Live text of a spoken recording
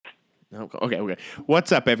Okay.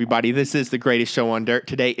 What's up, everybody? This is the greatest show on dirt.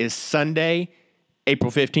 Today is Sunday,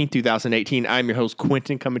 April 15th, 2018. I'm your host,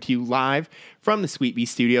 Quentin, coming to you live from the Sweet Bee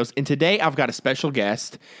Studios. And today I've got a special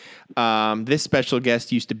guest. This special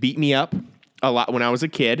guest used to beat me up a lot when I was a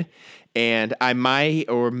kid, and I might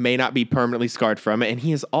or may not be permanently scarred from it. And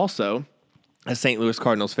he is also a St. Louis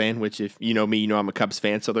Cardinals fan, which if you know me, you know I'm a Cubs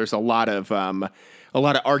fan. So there's a lot of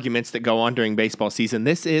arguments that go on during baseball season.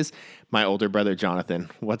 This is my older brother,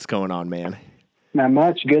 Jonathan. What's going on, man? Not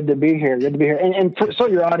much. Good to be here. So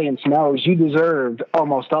your audience knows, you deserved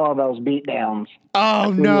almost all of those beatdowns.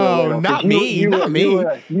 Oh, no, not me. You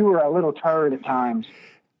were a little tired at times.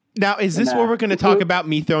 Now, is this where we're going to talk about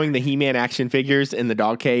me throwing the He-Man action figures in the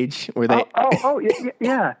dog cage? Where they?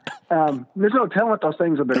 Yeah. There's no telling what those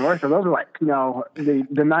things have been worth. Those are like, the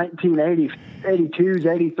 1980s, 82s,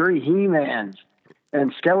 83 He-Mans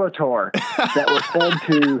and Skeletor that were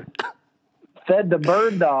fed to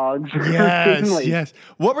bird dogs. Yes.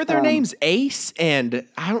 What were their names? Ace and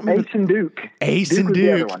I don't remember. Ace and Duke. Ace and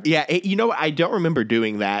Duke. Yeah. I don't remember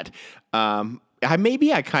doing that.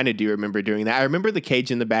 I kind of do remember doing that. I remember the cage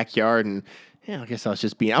in the backyard, and I guess I was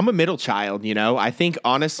just I'm a middle child, I think,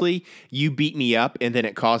 honestly, you beat me up, and then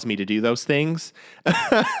it caused me to do those things.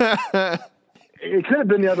 It could have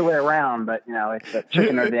been the other way around, but, it's a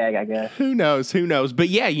chicken or the egg, I guess. Who knows? But,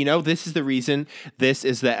 yeah, this is the reason. This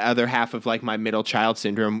is the other half of, my middle child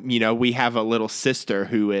syndrome. We have a little sister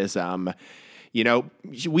who is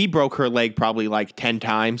we broke her leg probably 10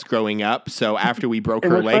 times growing up. So after we broke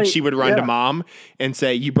her leg, she would run to mom and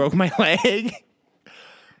say, "You broke my leg."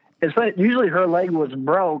 It's like usually her leg was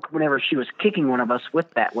broke whenever she was kicking one of us with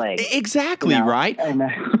that leg. Exactly, right?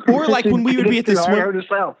 Or when we would be at the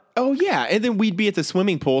swim. Oh, yeah. And then we'd be at the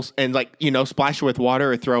swimming pools and splash her with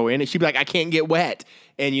water or throw in. And she'd be like, "I can't get wet."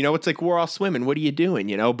 And, it's like, we're all swimming. What are you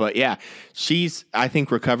doing? But yeah, she's, I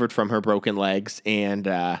think, recovered from her broken legs. And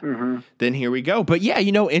then here we go. But yeah,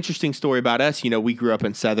 interesting story about us. We grew up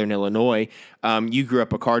in Southern Illinois. You grew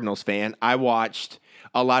up a Cardinals fan. I watched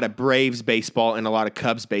a lot of Braves baseball and a lot of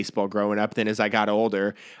Cubs baseball growing up. Then as I got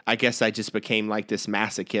older, I guess I just became this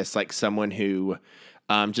masochist, someone who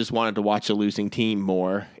just wanted to watch a losing team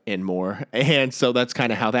more and more. And so that's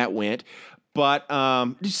kind of how that went. But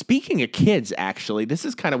speaking of kids, actually, this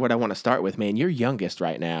is kind of what I want to start with, man. Your youngest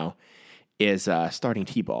right now is starting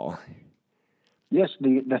T-ball. Yes,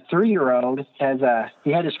 the 3-year-old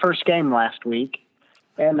he had his first game last week,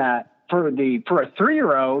 and for a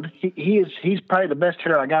 3-year-old, he's probably the best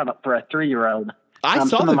hitter I got for a 3-year-old.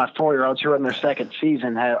 Some of my 4-year-olds who are in their second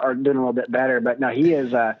season are doing a little bit better, but no, he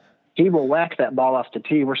is. He will whack that ball off the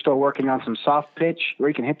tee. We're still working on some soft pitch where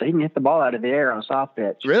he can hit the ball out of the air on a soft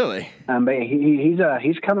pitch. Really? But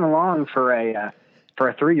he's coming along for a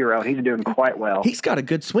 3-year-old. He's doing quite well. He's got a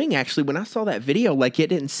good swing, actually. When I saw that video, it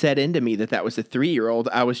didn't set into me that was a 3-year-old.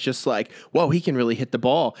 I was just like, whoa, he can really hit the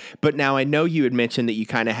ball. But now I know you had mentioned that you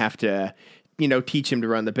kind of have to, teach him to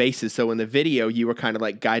run the bases. So in the video, you were kind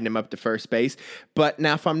of guiding him up to first base. But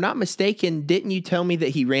now, if I'm not mistaken, didn't you tell me that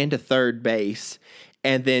he ran to third base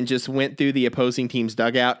and then just went through the opposing team's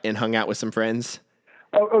dugout and hung out with some friends?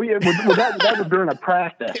 Oh yeah. Well, that was during a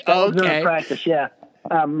practice. Yeah.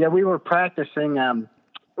 We were practicing. It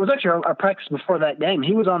was actually our practice before that game.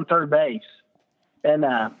 He was on third base, and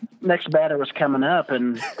next batter was coming up,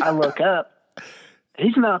 and I look up.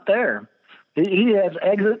 He's not there. He has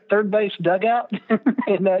exit third base dugout,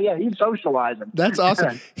 and he's socializing. That's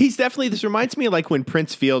awesome. He's definitely. This reminds me of when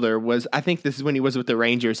Prince Fielder was. I think this is when he was with the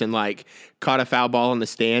Rangers and caught a foul ball in the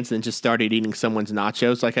stands and just started eating someone's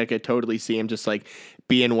nachos. I could totally see him just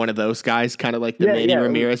being one of those guys, kind of like the Manny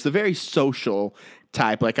Ramirez, the very social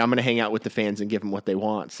type. I'm going to hang out with the fans and give them what they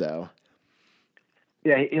want. So.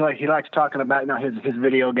 Yeah, he likes talking about his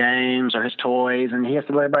video games or his toys, and he has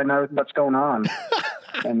to let everybody know what's going on.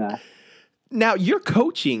 And now you're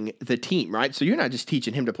coaching the team, right? So you're not just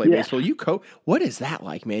teaching him to play baseball. You What is that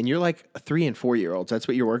like, man? You're 3 and 4 year olds. That's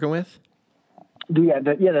what you're working with.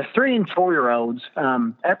 The 3 and 4 year olds.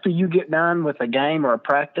 After you get done with a game or a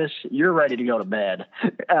practice, you're ready to go to bed.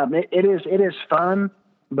 It is fun,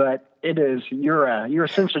 but you're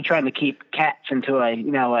essentially trying to keep cats into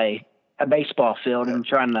a baseball field and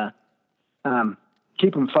trying to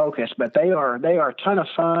keep them focused. But they are a ton of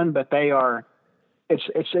fun. But they are.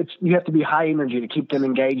 It's you have to be high energy to keep them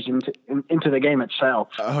engaged into the game itself.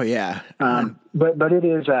 Oh yeah. But it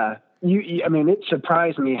is it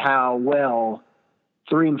surprised me how well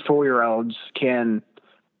 3 and 4 year olds can.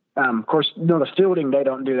 Of course, the fielding they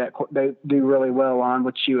don't do that. They do really well on,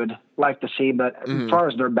 which you would like to see. But as far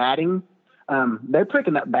as their batting, they're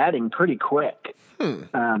picking up batting pretty quick.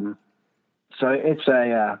 So it's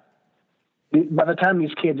by the time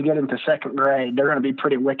these kids get into second grade, they're going to be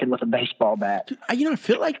pretty wicked with a baseball bat. I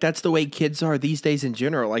feel like that's the way kids are these days in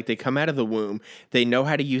general. Like they come out of the womb, they know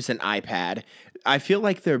how to use an iPad. I feel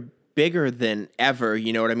like they're bigger than ever.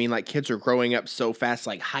 You know what I mean? Like kids are growing up so fast,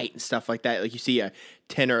 like height and stuff like that. Like you see a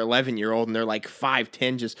 10 or 11-year-old and they're like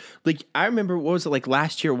 5'10", just like, I remember, what was it like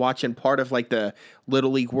last year watching part of like the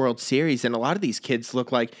Little League World Series, and a lot of these kids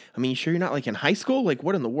look like, I mean, sure you're not like in high school? Like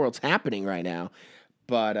what in the world's happening right now?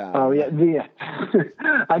 But oh yeah,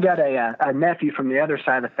 I got a nephew from the other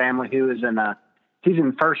side of the family who is he's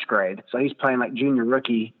in first grade, so he's playing like junior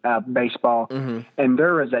rookie baseball, and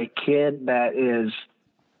there is a kid that is,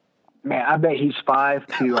 man, I bet he's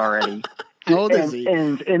 5'2" already. How old is he?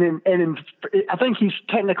 And I think he's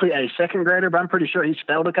technically a second grader, but I'm pretty sure he's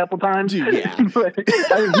failed a couple times. Dude, yeah. But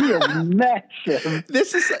I mean, he is massive.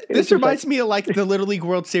 This reminds me of like the Little League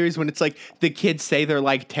World Series when it's like the kids say they're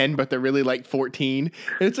like 10, but they're really like 14.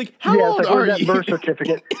 And it's like, how old are you? That birth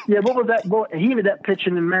certificate. Yeah, what was that? Well, he ended up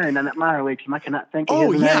pitching in Marion on that minor league team. I cannot think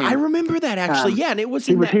of his name. I remember that actually. Yeah, and it was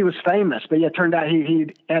he was famous, but yeah, it turned out he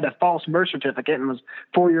had a false birth certificate and was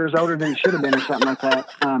 4 years older than he should have been or something like that.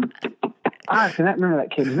 I cannot remember that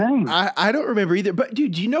kid's name. I don't remember either. But,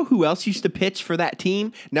 dude, do you know who else used to pitch for that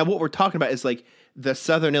team? Now, what we're talking about is, like, the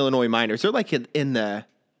Southern Illinois Miners. They're, like, in the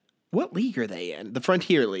 – what league are they in? The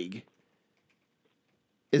Frontier League.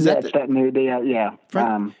 It's that new deal, yeah.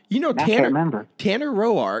 Tanner, I can't remember. Tanner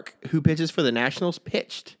Roark, who pitches for the Nationals,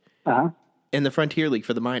 pitched in the Frontier League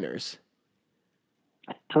for the Miners.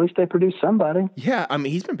 At least they produced somebody. Yeah, I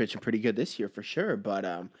mean, he's been pitching pretty good this year for sure. But,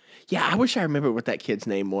 yeah, I wish I remember what that kid's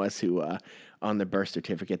name was who on the birth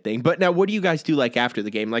certificate thing. But now, what do you guys do, like, after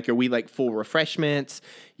the game? Like, are we, like, full refreshments?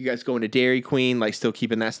 You guys going to Dairy Queen, like, still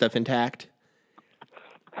keeping that stuff intact?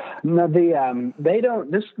 No, they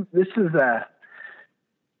don't. This is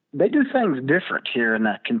they do things different here in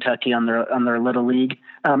Kentucky on their Little League.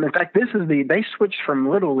 In fact, they switched from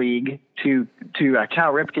Little League to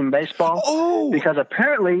Cal Ripken baseball. Oh, because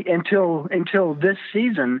apparently until this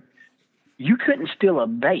season, you couldn't steal a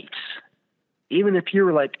base, even if you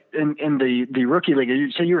were like in the rookie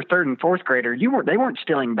league. So you were third and fourth grader. They weren't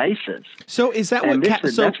stealing bases. So is that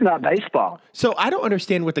that's not baseball? So I don't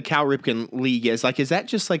understand what the Cal Ripken League is. Like, is that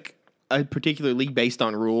just like a particular league based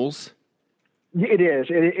on rules? It is.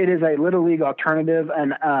 It is a Little League alternative,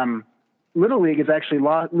 and Little League is actually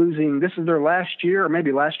losing. This is their last year, or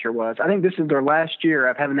maybe last year was. I think this is their last year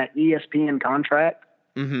of having that ESPN contract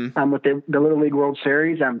with the Little League World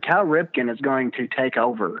Series. Cal Ripken is going to take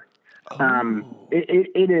over.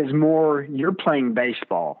 It is more, you're playing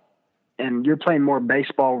baseball, and you're playing more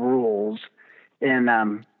baseball rules in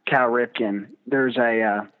Cal Ripken. There's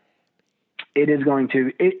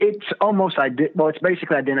it's almost it's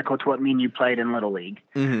basically identical to what me and you played in Little League.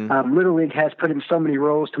 Little League has put in so many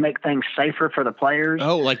rules to make things safer for the players.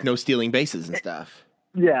 Oh, like no stealing bases and stuff.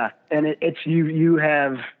 Yeah, and it's you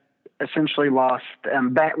have essentially lost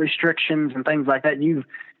bat restrictions and things like that.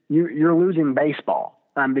 You're losing baseball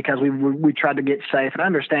because we tried to get safe, and I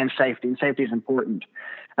understand safety, and safety is important,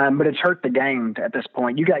 but it's hurt the game at this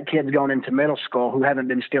point. You got kids going into middle school who haven't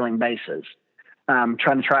been stealing bases. Trying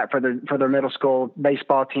to try it for their middle school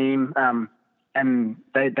baseball team, and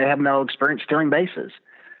they have no experience stealing bases.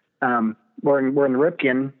 Where in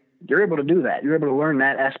Ripken, you're able to do that. You're able to learn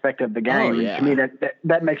that aspect of the game. Oh, yeah. To me,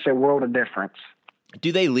 that makes a world of difference.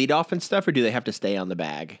 Do they lead off and stuff, or do they have to stay on the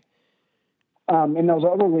bag? In those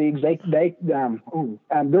other leagues, there is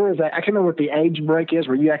I can't remember what the age break is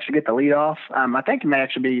where you actually get the lead off. I think it may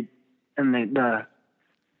actually be in the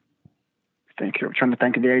I'm trying to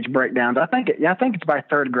think of the age breakdowns. I think it's by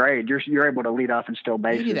third grade. You're able to lead off and steal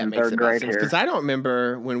bases in third grade here. Because I don't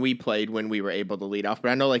remember when we played when we were able to lead off, but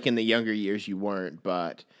I know like in the younger years you weren't.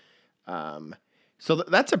 But so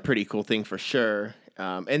that's a pretty cool thing for sure.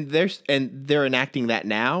 And they're enacting that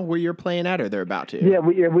now where you're playing at, or they're about to. Yeah,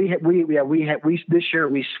 we this year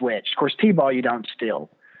we switched. Of course, T-ball you don't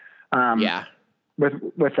steal. Yeah. We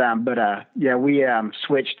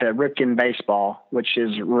switched to Ripken baseball, which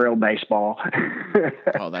is real baseball.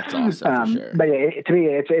 Oh, that's awesome for sure. But yeah, to me,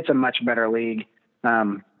 it's a much better league,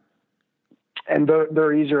 and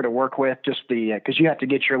they're easier to work with. Just because you have to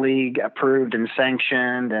get your league approved and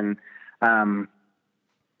sanctioned, and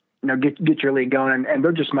get your league going, and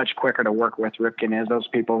they're just much quicker to work with. Ripken is. Those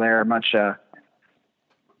people there are much.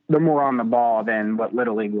 They're more on the ball than what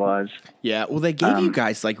Little League was. Yeah, well, they gave you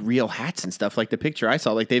guys like real hats and stuff. Like the picture I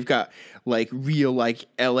saw, like they've got like real like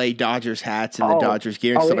L.A. Dodgers hats and the Dodgers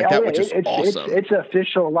gear and stuff like that, which is awesome. It's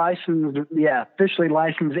official licensed, officially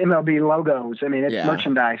licensed MLB logos. I mean, it's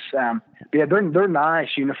merchandise. They're nice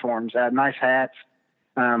uniforms, nice hats.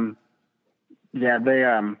 Yeah,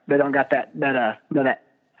 they don't got that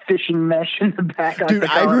fishing mesh in the back. Dude,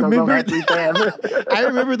 I remember I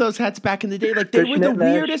remember those hats back in the day. Like they were the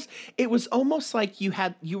weirdest. It was almost like you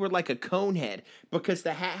were like a cone head because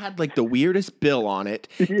the hat had like the weirdest bill on it.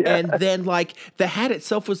 Yeah. And then like the hat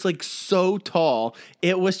itself was like so tall.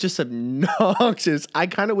 It was just obnoxious. I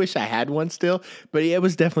kind of wish I had one still, but it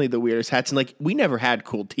was definitely the weirdest hats. And like we never had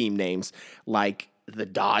cool team names like the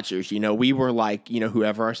Dodgers, we were like,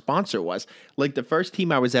 whoever our sponsor was. Like the first team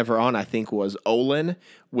I was ever on, I think was Olin,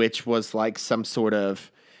 which was like some sort of,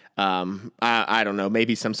 I don't know,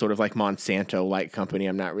 maybe some sort of like Monsanto like company.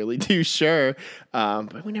 I'm not really too sure.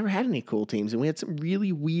 But we never had any cool teams and we had some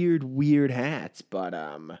really weird hats. But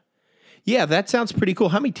yeah, that sounds pretty cool.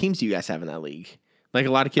 How many teams do you guys have in that league? Like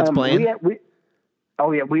a lot of kids playing?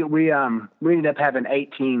 We ended up having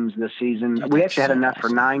 8 teams this season. Dude, we actually had enough for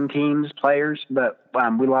 9 teams players, but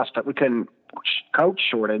we lost it. We couldn't coach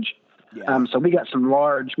shortage. Yeah. So we got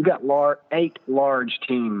 8 large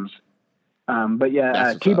teams. But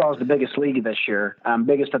yeah, T-ball is the biggest league this year.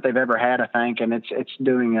 Biggest that they've ever had, I think, and it's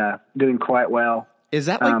doing quite well. Is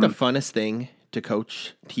that like the funnest thing to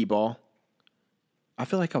coach T-ball? I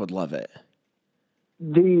feel like I would love it.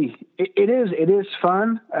 It is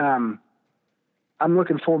fun. I'm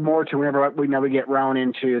looking forward more to whenever we get Ron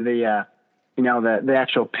into the the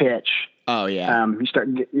actual pitch. Oh yeah. You start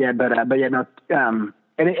and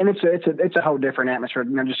it's a whole different atmosphere.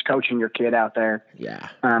 Just coaching your kid out there. Yeah.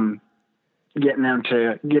 Getting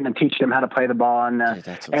to teach them how to play the ball and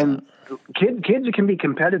kids can be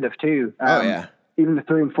competitive too. Oh yeah. Even the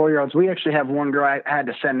 3 and 4 year olds. We actually have one girl I had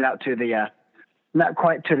to send out to the not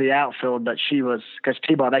quite to the outfield, but she was because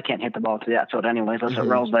T-ball they can't hit the ball to the outfield anyways unless it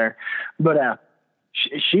rolls there, but.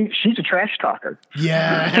 She's a trash talker.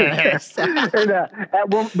 Yes.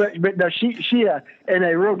 but she in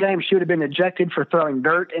a real game she would have been ejected for throwing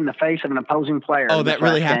dirt in the face of an opposing player. Oh, that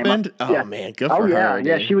really happened? Oh yeah. Man, good for her.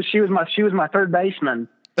 Yeah, she was my third baseman.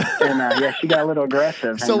 And she got a little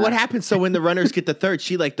aggressive. So what happens? So when the runners get the third,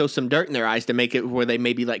 she like throws some dirt in their eyes to make it where they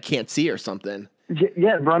maybe like can't see or something.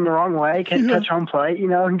 Yeah, run the wrong way, can't touch home plate,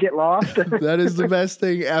 and get lost. That is the best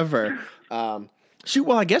thing ever. Shoot,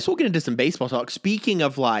 well, I guess we'll get into some baseball talk. Speaking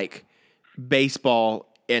of, like,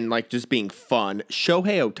 baseball and, like, just being fun,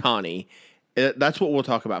 Shohei Ohtani, that's what we'll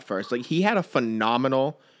talk about first. Like, he had a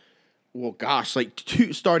phenomenal,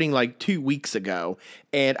 starting, 2 weeks ago.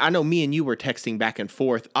 And I know me and you were texting back and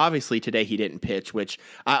forth. Obviously, today he didn't pitch, which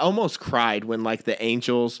I almost cried when, like, the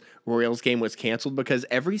Angels-Royals game was canceled because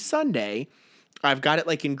every Sunday – I've got it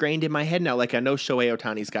like ingrained in my head now. Like I know Shohei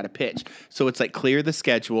Ohtani's got to pitch. So it's like clear the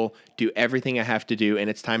schedule, do everything I have to do, and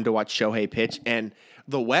it's time to watch Shohei pitch. And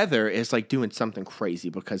the weather is like doing something crazy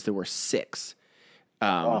because there were 6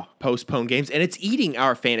 postponed games, and it's eating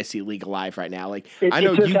our fantasy league alive right now. Like I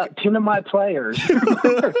know you got 10 of my players.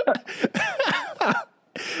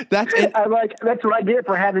 That's what I get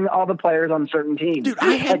for having all the players on certain teams. Dude,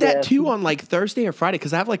 I had that too on like Thursday or Friday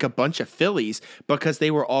because I have like a bunch of Phillies because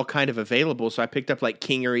they were all kind of available. So I picked up like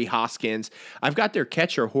Kingery, Hoskins. I've got their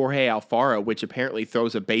catcher Jorge Alfaro, which apparently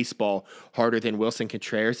throws a baseball harder than Wilson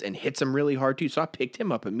Contreras and hits him really hard too. So I picked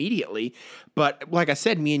him up immediately. But like I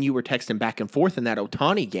said, me and you were texting back and forth in that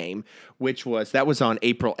Ohtani game, that was on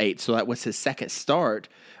April 8th. So that was his second start.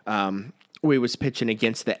 We was pitching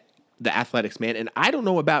against the Athletics, man. And I don't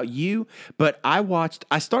know about you, but I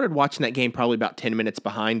started watching that game probably about 10 minutes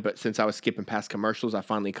behind, but since I was skipping past commercials, I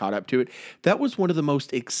finally caught up to it. That was one of the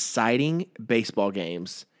most exciting baseball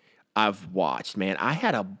games I've watched, man. I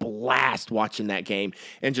had a blast watching that game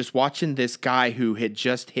and just watching this guy who had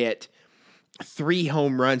just hit 3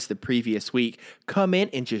 home runs the previous week come in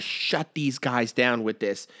and just shut these guys down with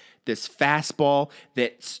this fastball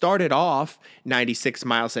that started off 96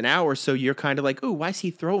 miles an hour. So you're kind of like, ooh, why is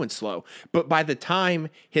he throwing slow? But by the time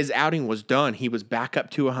his outing was done, he was back up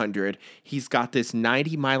to 100. He's got this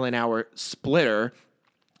 90 mile an hour splitter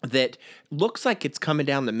that looks like it's coming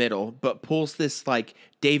down the middle, but pulls this like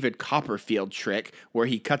David Copperfield trick where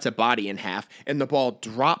he cuts a body in half and the ball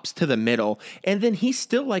drops to the middle. And then he's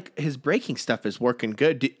still like, his breaking stuff is working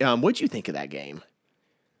good. What'd you think of that game?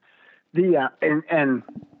 And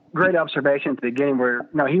great observation at the beginning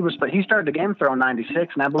he started the game throwing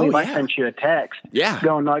 96, and I believe I sent you a text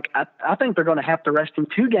going like, I think they're going to have to rest him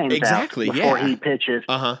 2 games out before he pitches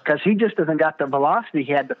because he just doesn't got the velocity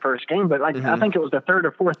he had the first game. But I think it was the 3rd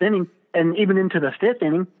or 4th inning, and even into the 5th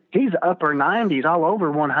inning, he's upper 90s, all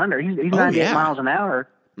over 100. He's 98 miles an hour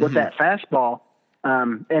with that fastball.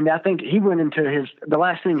 And I think he went into the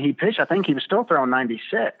last inning he pitched, I think he was still throwing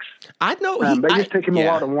 96. I know. But it just took him a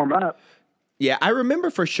while to warm up. Yeah, I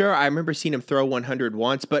remember for sure. I remember seeing him throw 100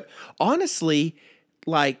 once, but honestly,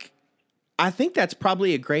 like I think that's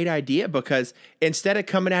probably a great idea because instead of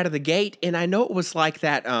coming out of the gate, and I know it was like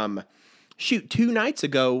that, 2 nights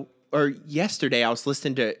ago or yesterday, I was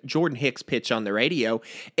listening to Jordan Hicks pitch on the radio,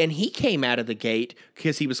 and he came out of the gate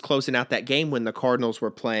because he was closing out that game when the Cardinals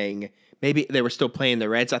were playing. Maybe they were still playing the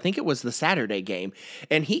Reds. I think it was the Saturday game.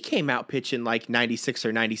 And he came out pitching like 96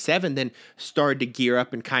 or 97, then started to gear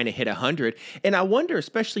up and kind of hit 100. And I wonder,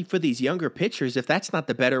 especially for these younger pitchers, if that's not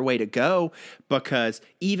the better way to go, because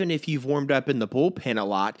even if you've warmed up in the bullpen a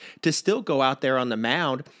lot, to still go out there on the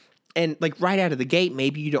mound and like right out of the gate,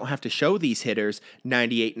 maybe you don't have to show these hitters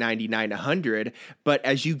 98, 99, 100, but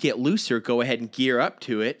as you get looser, go ahead and gear up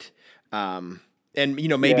to it. And,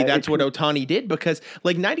 maybe that's what Ohtani did because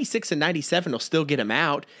like 96 and 97 will still get him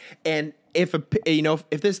out. And if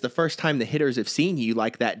this is the first time the hitters have seen you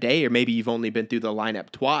like that day, or maybe you've only been through the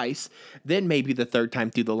lineup twice, then maybe the third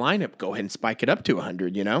time through the lineup, go ahead and spike it up to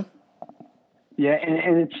 100, Yeah.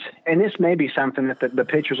 And this may be something that the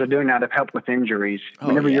pitchers are doing now to help with injuries.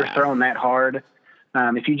 Whenever you're throwing that hard,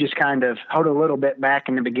 if you just kind of hold a little bit back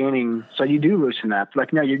in the beginning, so you do loosen up.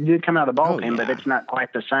 Like, no, you did come out of the bullpen, but it's not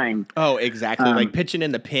quite the same. Oh, exactly. Like pitching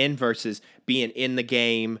in the pen versus being in the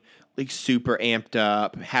game, like super amped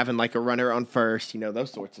up, having like a runner on first,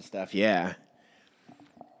 those sorts of stuff. Yeah.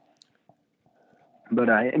 But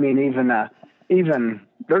even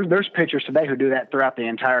there's pitchers today who do that throughout the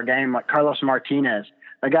entire game, like Carlos Martinez.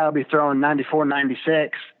 The guy will be throwing 94,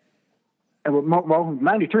 96. Well,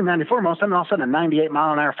 93, 94, most of them, all of a sudden a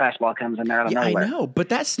 98-mile-an-hour fastball comes in there out of nowhere. I know, but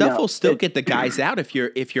that stuff will still get the guys out if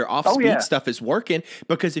your off-speed stuff is working.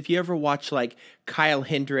 Because if you ever watch like Kyle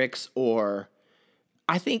Hendricks or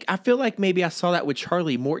I feel like maybe I saw that with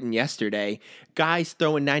Charlie Morton yesterday, guys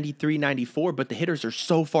throwing 93, 94, but the hitters are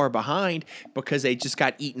so far behind because they just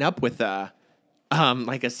got eaten up with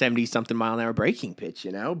like a 70-something mile-an-hour breaking pitch,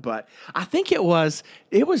 But I think it was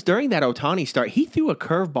during that Ohtani start. He threw a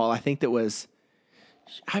curveball, I think that was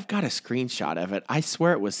 – I've got a screenshot of it. I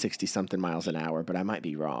swear it was 60-something miles an hour, but I might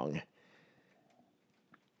be wrong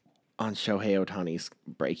on Shohei Ohtani's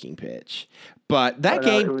breaking pitch. But that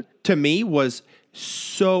game, to me, was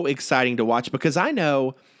so exciting to watch because I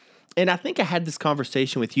know – and I think I had this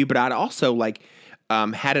conversation with you, but I'd also,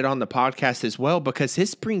 had it on the podcast as well because his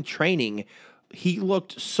spring training – he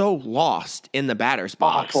looked so lost in the batter's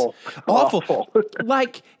box. Awful.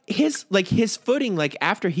 like his footing, like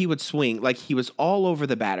after he would swing, like he was all over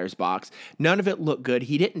the batter's box. None of it looked good.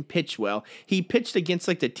 He didn't pitch well. He pitched against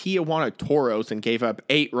like the Tijuana Toros and gave up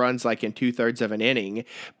 8 runs like in 2/3 of an inning.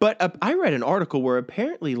 But I read an article where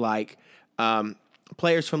apparently like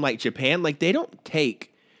players from like Japan, like they don't take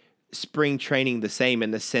spring training the same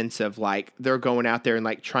in the sense of like they're going out there and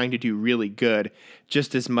like trying to do really good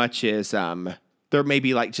just as much as they're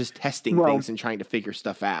maybe like just testing things and trying to figure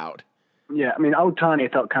stuff out. Yeah, Ohtani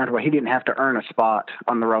felt comfortable. He didn't have to earn a spot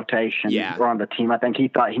on the rotation or on the team. I think he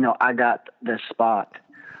thought, I got this spot.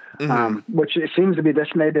 Mm-hmm. Which it seems to be, this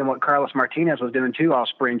may have been what Carlos Martinez was doing too all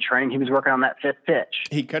spring training. He was working on that 5th pitch.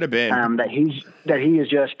 He could have been. That he is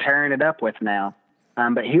just tearing it up with now.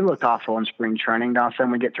 But he looked awful in spring training. All of a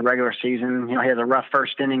sudden we get to regular season. He has a rough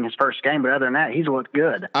first inning, his first game, but other than that, he's looked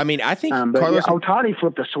good. I think Carlos Ohtani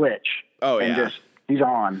flipped the switch. Oh, yeah. And he's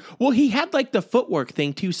on. Well, he had like the footwork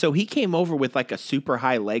thing too. So he came over with like a super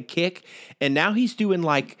high leg kick, and now he's doing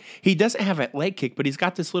like, he doesn't have a leg kick, but he's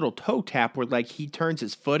got this little toe tap where like he turns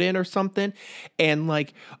his foot in or something. And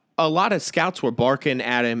like a lot of scouts were barking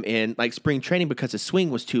at him in like spring training because his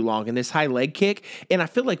swing was too long and this high leg kick. And I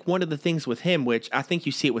feel like one of the things with him, which I think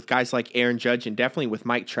you see it with guys like Aaron Judge and definitely with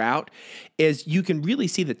Mike Trout, is you can really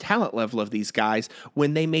see the talent level of these guys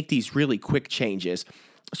when they make these really quick changes.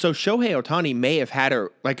 So Shohei Ohtani may have had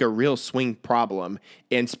a real swing problem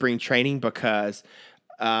in spring training because,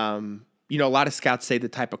 a lot of scouts say the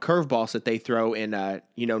type of curveballs that they throw in,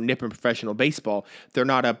 nipping professional baseball, they're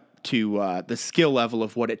not up to the skill level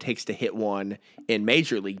of what it takes to hit one in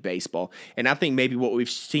Major League Baseball. And I think maybe what we've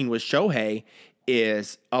seen with Shohei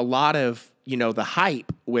is a lot of, the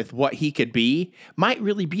hype with what he could be might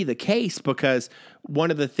really be the case because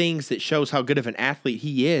one of the things that shows how good of an athlete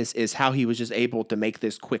he is how he was just able to make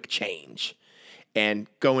this quick change and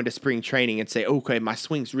go into spring training and say, okay, my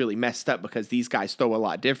swing's really messed up because these guys throw a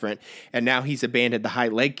lot different. And now he's abandoned the high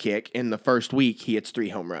leg kick. In the first week, he hits 3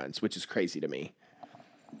 home runs, which is crazy to me.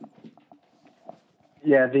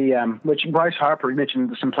 Yeah, which Bryce Harper, you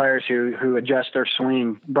mentioned some players who adjust their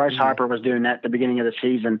swing. Bryce Harper was doing that at the beginning of the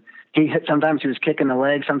season. Sometimes he was kicking the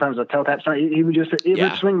leg, sometimes a toe tap. He would just,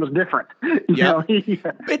 his swing was different.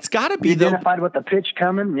 It's got to be, he identified with the pitch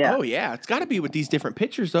coming. Yeah. Oh, yeah. It's got to be with these different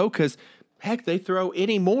pitchers, though, because, heck, they throw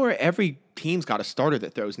anymore. Every team's got a starter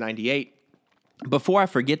that throws 98. Before I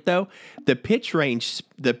forget, though, the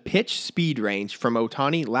pitch speed range from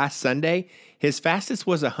Ohtani last Sunday, his fastest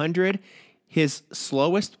was 100. His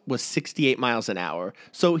slowest was 68 miles an hour.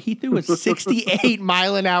 So he threw a 68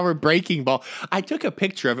 mile an hour breaking ball. I took a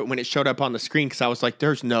picture of it when it showed up on the screen because I was like,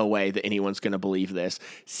 there's no way that anyone's going to believe this.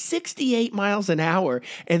 68 miles an hour,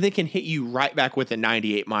 and they can hit you right back with a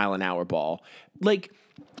 98 mile an hour ball. Like,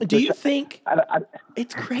 do you think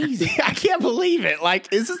it's crazy? I can't believe it. Like,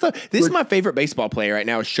 this is my favorite baseball player right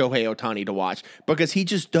now is Shohei Ohtani to watch because he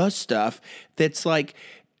just does stuff that's like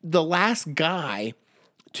the last guy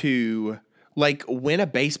to like win a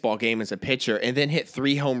baseball game as a pitcher and then hit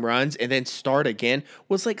 3 home runs and then start again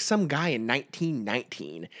was like some guy in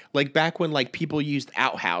 1919, like back when like people used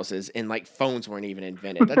outhouses and like phones weren't even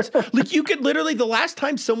invented. That's like you could literally the last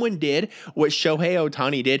time someone did what Shohei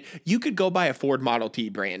Ohtani did, you could go buy a Ford Model T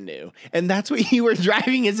brand new, and that's what you were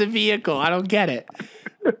driving as a vehicle. I don't get it.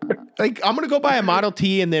 Like, I'm going to go buy a Model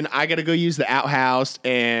T and then I got to go use the outhouse.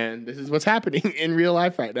 And this is what's happening in real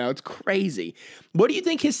life right now. It's crazy. What do you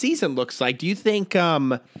think his season looks like? Do you think,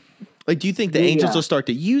 do you think the Angels will start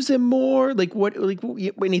to use him more? Like,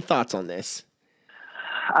 any thoughts on this?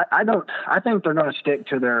 I don't. I think they're going to stick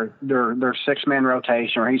to their 6-man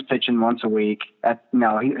rotation, where he's pitching once a week.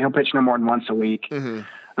 He'll pitch no more than once a week.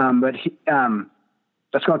 Mm-hmm. But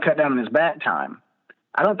that's going to cut down on his bat time.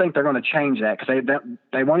 I don't think they're going to change that because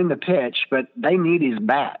they want him to pitch, but they need his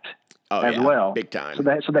bat as well. Big time.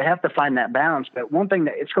 So they have to find that balance. But one thing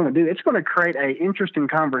that it's going to do, it's going to create a interesting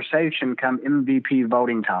conversation come MVP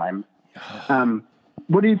voting time.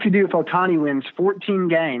 What if you do if Ohtani wins 14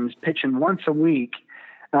 games, pitching once a week,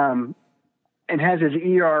 and has his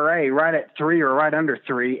ERA right at 3 or right under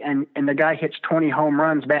 3, and the guy hits 20 home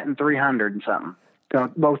runs, batting 300 and something.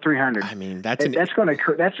 Both 300. I mean, it's going to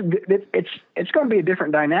be a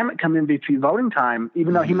different dynamic come MVP voting time.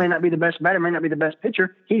 Even though he may not be the best batter, may not be the best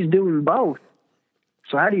pitcher, he's doing both.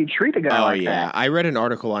 So how do you treat a guy like that? I read an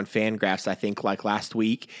article on Fangraphs, I think, like last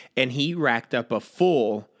week, and he racked up a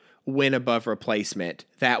full win above replacement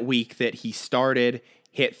that week that he started,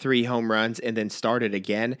 hit 3 home runs, and then started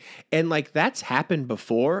again. And like that's happened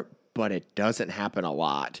before, but it doesn't happen a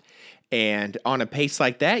lot. And on a pace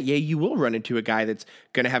like that, you will run into a guy that's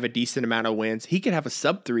going to have a decent amount of wins. He could have a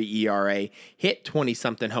sub-3 ERA, hit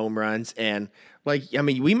 20-something home runs, and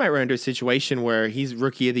we might run into a situation where he's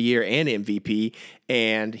Rookie of the Year and MVP,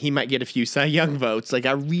 and he might get a few Cy Young votes. Like,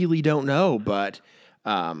 I really don't know, but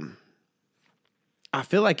I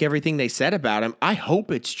feel like everything they said about him, I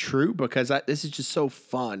hope it's true because this is just so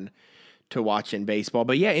fun to watch in baseball.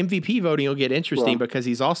 But MVP voting will get interesting because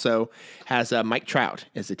he's also has Mike Trout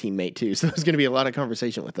as a teammate too. So there's going to be a lot of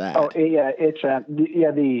conversation with that. Oh yeah, it's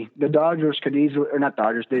the Dodgers could easily, or not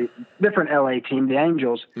Dodgers, the different LA team, the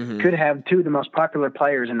Angels could have 2 of the most popular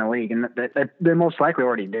players in the league, and they most likely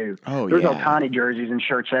already do. There's Ohtani jerseys and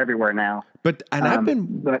shirts everywhere now. Well,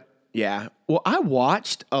 I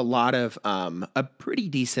watched a lot of a pretty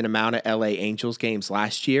decent amount of LA Angels games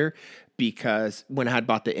last year because when I had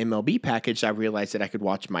bought the MLB package, I realized that I could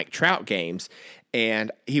watch Mike Trout games,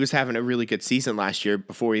 and he was having a really good season last year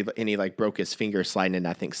before he broke his finger sliding in,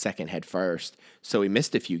 I think, second head first. So he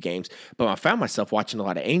missed a few games, but I found myself watching a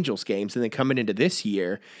lot of Angels games. And then coming into this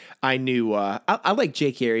year, I knew I like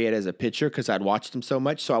Jake Arrieta as a pitcher because I'd watched him so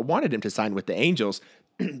much. So I wanted him to sign with the Angels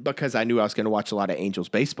because I knew I was going to watch a lot of Angels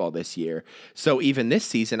baseball this year. So even this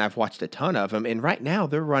season, I've watched a ton of them. And right now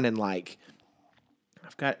they're running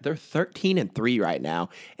they're 13-3 right now,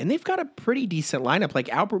 and they've got a pretty decent lineup. Like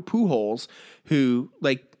Albert Pujols, who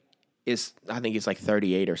I think he's like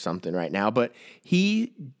 38 or something right now, but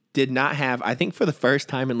he did not have, I think for the first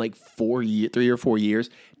time in like 3 or 4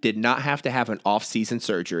 years, did not have to have an off-season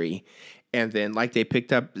surgery. And then they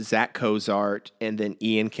picked up Zach Cozart and then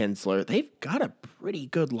Ian Kinsler. They've got a pretty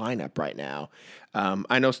good lineup right now.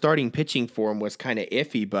 I know starting pitching for him was kind of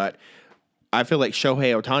iffy, but I feel like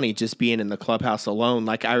Shohei Ohtani just being in the clubhouse alone.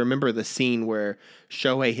 Like I remember the scene where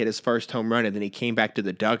Shohei hit his first home run and then he came back to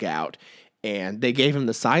the dugout and they gave him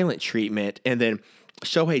the silent treatment. And then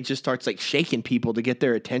Shohei just starts shaking people to get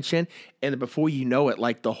their attention. And then before you know it,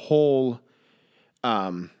 the whole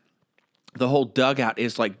dugout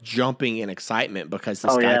is jumping in excitement because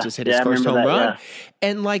this guy just hit his first home run.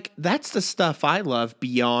 And that's the stuff I love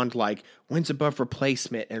beyond wins above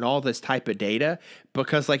replacement and all this type of data,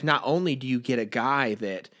 because not only do you get a guy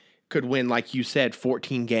that could win, like you said,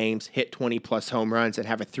 14 games, hit 20 plus home runs and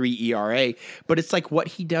have a 3 ERA, but it's what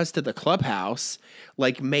he does to the clubhouse,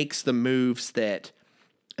 makes the moves that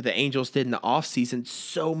the Angels did in the offseason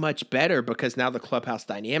so much better because now the clubhouse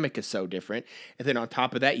dynamic is so different. And then on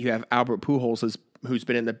top of that, you have Albert Pujols, who's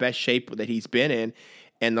been in the best shape that he's been in.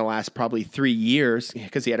 in the last probably 3 years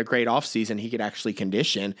because he had a great offseason. He could actually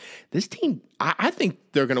condition. This team, I think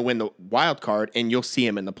they're going to win the wild card, and you'll see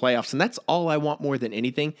him in the playoffs. And that's all I want more than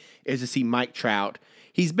anything is to see Mike Trout.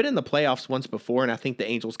 He's been in the playoffs once before, and I think the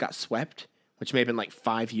Angels got swept, which may have been like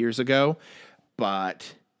 5 years ago.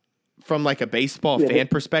 But from like a baseball fan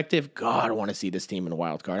perspective, God, I want to see this team in a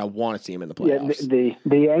wild card. I want to see him in the playoffs. Yeah,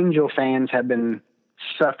 the Angel fans have been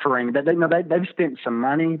suffering. They've spent some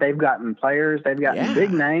money. They've gotten players. They've gotten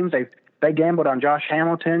big names. They gambled on Josh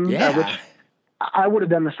Hamilton, which I would have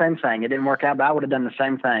done the same thing. It didn't work out, but I would have done the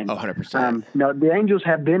same thing. 100%. The Angels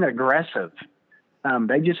have been aggressive.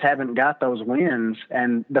 They just haven't got those wins,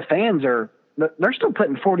 and the fans they're still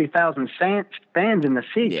putting 40,000 fans in the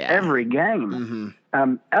seats every game.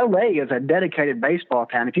 Mm-hmm. LA is a dedicated baseball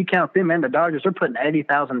town. If you count them and the Dodgers, they're putting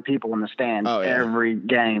 80,000 people in the stands every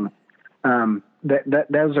game.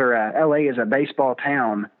 Those are LA is a baseball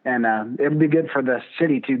town, and it would be good for the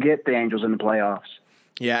city to get the Angels in the playoffs.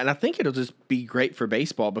 Yeah, and I think it'll just be great for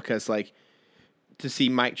baseball because, like, to see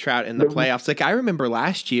Mike Trout in the playoffs. Like, I remember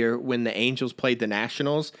last year when the Angels played the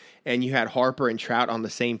Nationals and you had Harper and Trout on the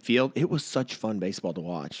same field. It was such fun baseball to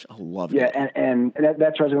watch. I loved it. Yeah, and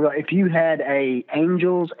that's what I was going to. If you had a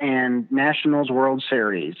Angels and Nationals World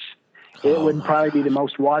Series, it would probably be the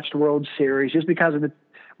most watched World Series just because of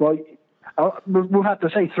we'll have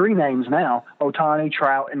to say 3 names now: Ohtani,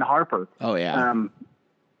 Trout, and Harper. Oh yeah.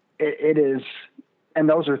 It is, and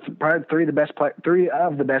those are probably 3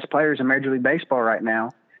 of the best players in Major League Baseball right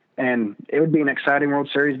now. And it would be an exciting World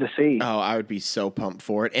Series to see. Oh, I would be so pumped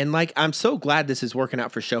for it. And like, I'm so glad this is working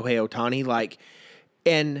out for Shohei Ohtani. Like,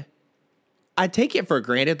 and I take it for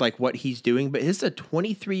granted, like what he's doing, but this is a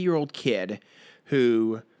 23-year-old kid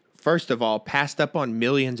who, first of all, passed up on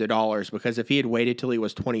millions of dollars because if he had waited till he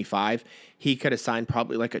was 25, he could have signed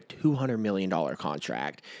probably like a $200 million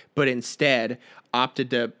contract, but instead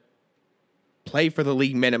opted to play for the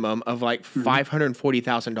league minimum of like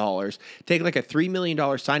 $540,000, take like a $3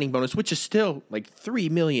 million signing bonus, which is still like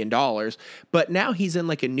 $3 million. But now he's in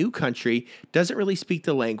like a new country, doesn't really speak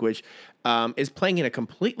the language, is playing in a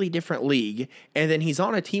completely different league. And then he's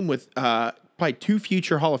on a team with probably 2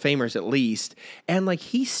 future Hall of Famers at least. And like,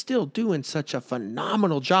 he's still doing such a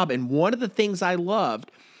phenomenal job. And one of the things I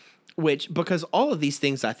loved, because all of these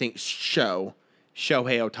things I think show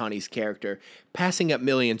Shohei Ohtani's character, passing up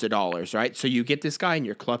millions of dollars, right? So you get this guy in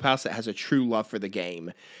your clubhouse that has a true love for the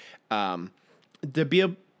game.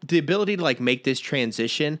 The ability to like make this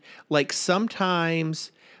transition, like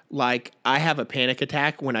sometimes like I have a panic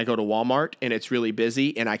attack when I go to Walmart and it's really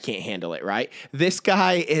busy and I can't handle it, right? This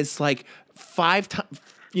guy is like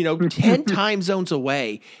 10 time zones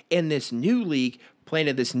away in this new league, playing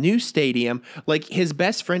at this new stadium. Like, his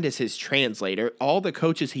best friend is his translator. All the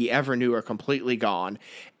coaches he ever knew are completely gone.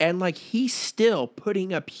 And like, he's still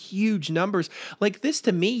putting up huge numbers. Like, this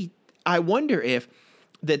to me, I wonder if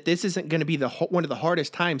that this isn't going to be one of the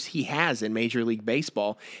hardest times he has in Major League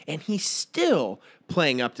Baseball. And he's still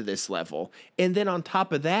playing up to this level. And then on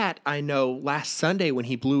top of that, I know last Sunday when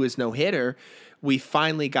he blew his no-hitter, we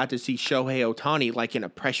finally got to see Shohei Ohtani like in a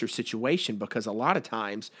pressure situation, because a lot of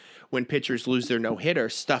times when pitchers lose their no-hitter,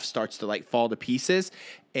 stuff starts to like fall to pieces.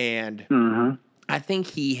 And I think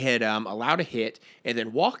he had allowed a hit and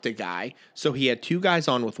then walked a guy. So he had 2 guys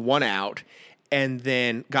on with 1 out, and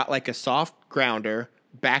then got like a soft grounder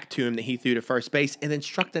back to him that he threw to first base, and then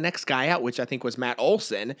struck the next guy out, which I think was Matt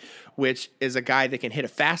Olson, which is a guy that can hit a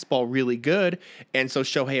fastball really good. And so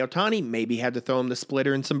Shohei Ohtani maybe had to throw him the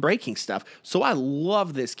splitter and some breaking stuff. So I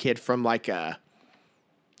love this kid from a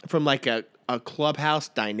clubhouse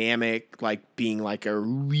dynamic, like being like a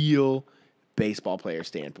real baseball player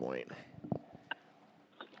standpoint.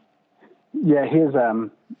 Yeah, his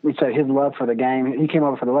love for the game. He came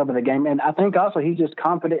over for the love of the game, and I think also he's just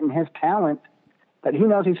confident in his talent that he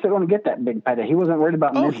knows he's still going to get that big payday. He wasn't worried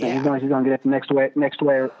about missing. Yeah. He knows he's going to get it the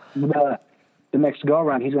next go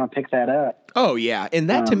around. He's going to pick that up. Oh yeah, and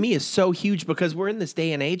that to me is so huge, because we're in this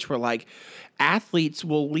day and age where like athletes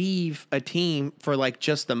will leave a team for like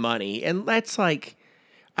just the money, and that's like,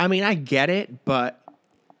 I mean, I get it, but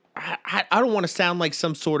I don't want to sound like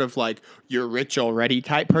some sort of like you're rich already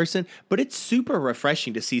type person, but it's super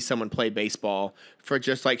refreshing to see someone play baseball for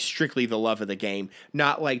just like strictly the love of the game,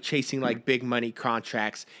 not like chasing like big money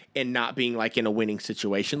contracts and not being like in a winning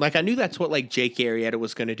situation. Like, I knew that's what like Jake Arrieta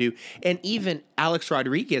was going to do. And even Alex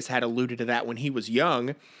Rodriguez had alluded to that when he was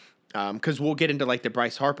young. Cause we'll get into like the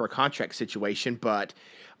Bryce Harper contract situation, but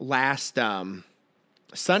last,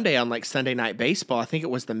 Sunday on like Sunday Night Baseball, I think it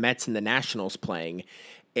was the Mets and the Nationals playing,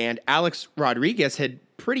 and Alex Rodriguez had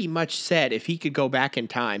pretty much said if he could go back in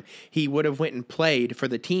time, he would have went and played for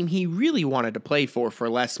the team he really wanted to play for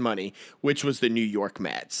less money, which was the New York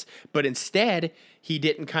Mets. But instead, he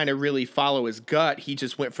didn't kind of really follow his gut. He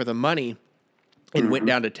just went for the money and went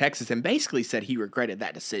down to Texas and basically said he regretted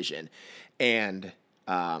that decision. And,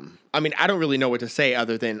 I mean, I don't really know what to say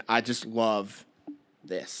other than I just love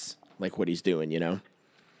this, like what he's doing, you know?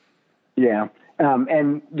 Yeah.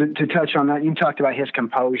 And to touch on that, you talked about his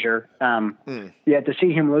composure. Yeah, to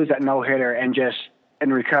see him lose that no-hitter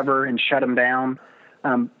and recover and shut him down.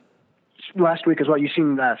 Last week as well, you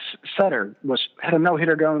seen Sutter had a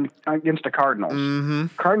no-hitter going against the Cardinals. Mm-hmm.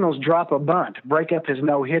 Cardinals drop a bunt, break up his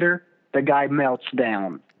no-hitter, the guy melts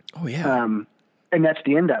down. Oh, yeah. And that's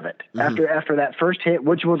the end of it. Mm-hmm. After that first hit,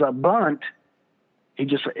 which was a bunt,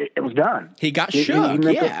 it was done. He got shook,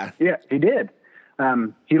 yeah. Yeah, he did.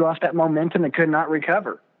 He lost that momentum and could not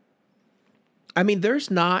recover. I mean,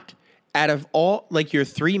 there's not, out of all, like your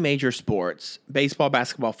three major sports, baseball,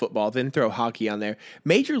 basketball, football, then throw hockey on there,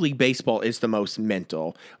 Major League Baseball is the most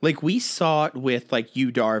mental. Like, we saw it with, like,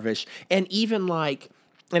 Yu Darvish, and even, like,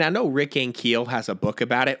 and I know Rick Ankiel has a book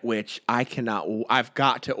about it, which I've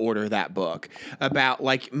got to order that book, about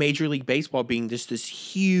like Major League Baseball being just this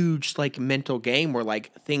huge like mental game where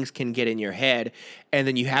like things can get in your head. And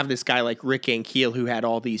then you have this guy like Rick Ankiel who had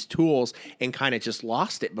all these tools and kind of just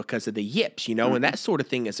lost it because of the yips, you know, and that sort of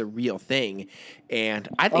thing is a real thing. And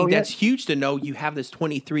I think that's huge to know you have this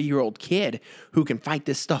 23-year-old kid who can fight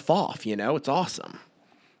this stuff off, you know, it's awesome.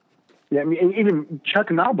 Yeah, I mean, even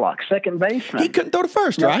Chuck Knobloch, second baseman. He couldn't throw to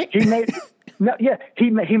first, right? He made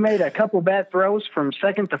a couple bad throws from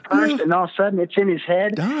second to first, and all of a sudden it's in his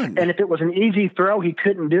head. Done. And if it was an easy throw, he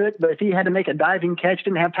couldn't do it. But if he had to make a diving catch,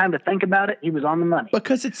 didn't have time to think about it, he was on the money.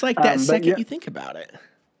 Because it's like that second you think about it.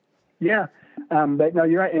 Yeah, but no,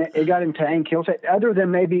 you're right. It got into Ankiel's head. Other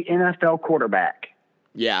than maybe NFL quarterback.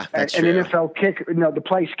 Yeah, that's an true. NFL kicker, the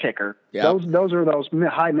place kicker. Yep. Those are those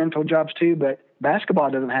high mental jobs too, but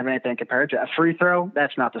basketball doesn't have anything compared to a free throw.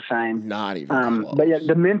 That's not the same. Not even close. But yeah,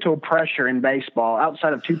 the mental pressure in baseball,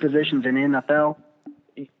 outside of two positions in NFL,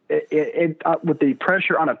 with the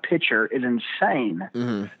pressure on a pitcher is insane.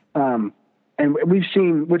 Mm-hmm. And we've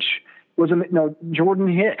seen, which was Jordan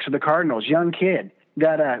Hicks of the Cardinals, young kid,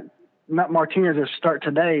 got not Martinez's start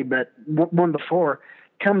today, but one before,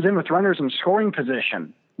 comes in with runners in scoring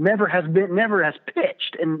position. Never has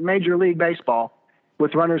pitched in Major League Baseball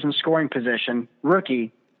with runners in scoring position.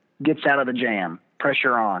 Rookie gets out of the jam,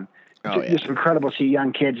 pressure on. Just incredible to see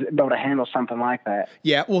young kids be able to handle something like that.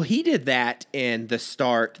 Yeah, well, he did that in the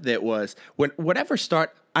start that was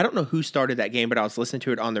I don't know who started that game, but I was listening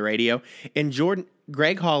to it on the radio. And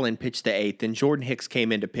Greg Holland pitched the 8th, and Jordan Hicks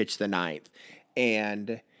came in to pitch the 9th.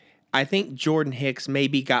 And I think Jordan Hicks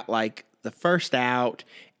maybe got like the first out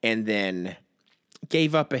and then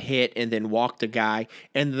gave up a hit and then walked a guy.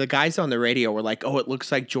 And the guys on the radio were like, oh, it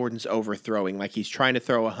looks like Jordan's overthrowing. Like he's trying to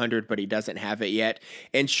throw 100, but he doesn't have it yet.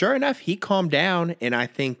 And sure enough, he calmed down. And I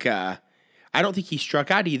think, I don't think he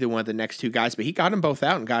struck out either one of the next two guys, but he got them both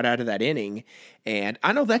out and got out of that inning. And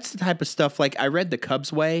I know that's the type of stuff, like I read The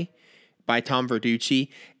Cubs Way by Tom Verducci.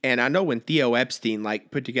 And I know when Theo Epstein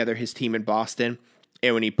like put together his team in Boston,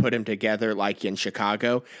 and when he put him together, like in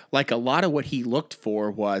Chicago, like a lot of what he looked for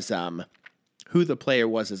was who the player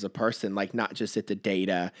was as a person, like not just at the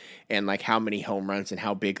data and like how many home runs and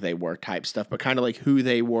how big they were type stuff, but kind of like who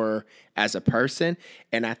they were as a person.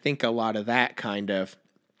 And I think a lot of that kind of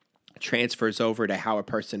transfers over to how a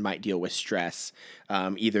person might deal with stress,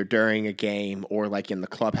 either during a game or like in the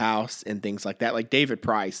clubhouse and things like that. Like David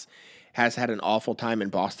Price has had an awful time in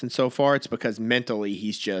Boston so far. It's because mentally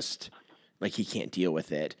he's just like he can't deal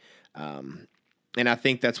with it. And I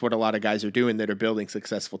think that's what a lot of guys are doing that are building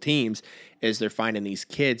successful teams is they're finding these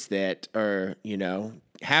kids that are,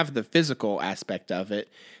 have the physical aspect of it,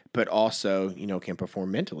 but also, can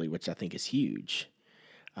perform mentally, which I think is huge.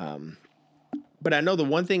 But I know the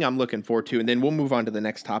one thing I'm looking forward to, and then we'll move on to the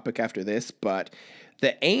next topic after this, but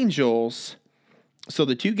the Angels, so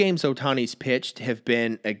the 2 games Ohtani's pitched have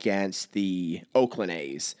been against the Oakland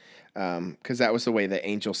A's. Because that was the way the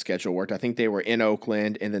Angels schedule worked. I think they were in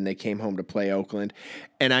Oakland, and then they came home to play Oakland.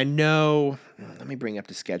 And I know, let me bring up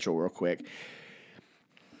the schedule real quick.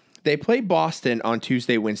 They play Boston on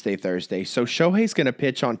Tuesday, Wednesday, Thursday. So Shohei's going to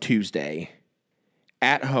pitch on Tuesday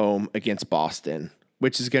at home against Boston,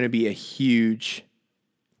 which is going to be a huge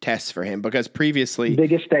test for him because previously...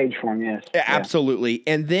 Biggest stage for him, yes. Absolutely.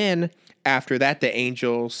 Yeah. And then... after that, the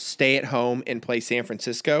Angels stay at home and play San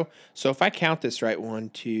Francisco. So if I count this right,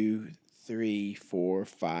 1, 2, 3, 4,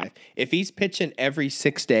 5. If he's pitching every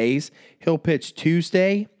 6 days, he'll pitch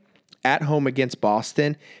Tuesday at home against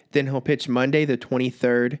Boston. Then he'll pitch Monday the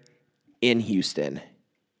 23rd in Houston,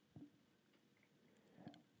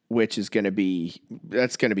 which is going to be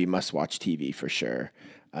must-watch TV for sure.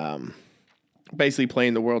 Basically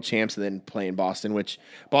playing the world champs and then playing Boston, which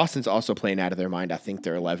Boston's also playing out of their mind. I think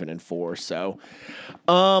they're 11-4. So,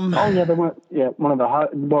 one of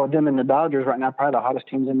the them and the Dodgers right now, probably the hottest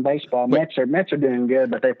teams in baseball. Mets are doing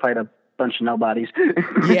good, but they played a bunch of nobodies.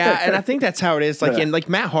 Yeah, and I think that's how it is. And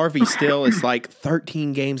Matt Harvey still is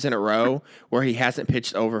 13 games in a row where he hasn't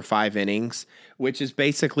pitched over 5 innings, which is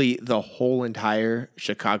basically the whole entire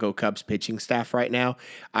Chicago Cubs pitching staff right now.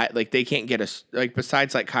 They can't get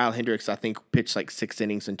besides Kyle Hendricks, I think pitched 6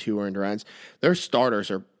 innings and 2 earned runs. Their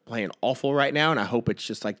starters are playing awful right now, and I hope it's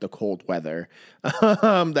just the cold weather.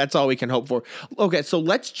 That's all we can hope for. Okay, so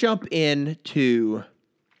let's jump into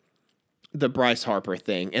the Bryce Harper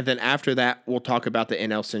thing. And then after that, we'll talk about the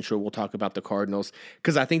NL Central. We'll talk about the Cardinals,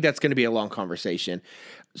 because I think that's going to be a long conversation.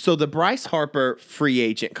 So the Bryce Harper free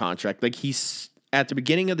agent contract, he's at the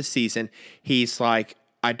beginning of the season, he's like,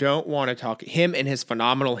 I don't want to talk him and his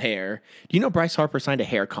phenomenal hair. Do you know Bryce Harper signed a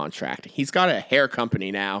hair contract? He's got a hair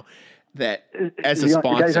company now that as a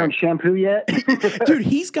sponsor. You guys on shampoo yet? Dude,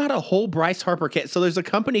 he's got a whole Bryce Harper kit. So there's a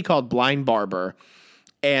company called Blind Barber.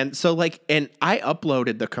 And so and I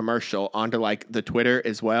uploaded the commercial onto the Twitter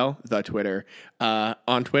as well,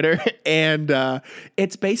 on Twitter. And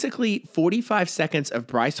it's basically 45 seconds of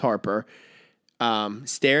Bryce Harper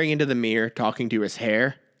staring into the mirror, talking to his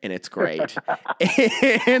hair. And it's great.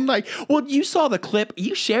 And you saw the clip,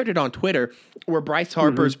 you shared it on Twitter where Bryce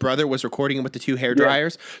Harper's brother was recording him with the 2 hair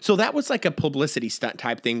dryers. Yeah. So that was a publicity stunt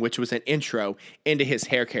type thing, which was an intro into his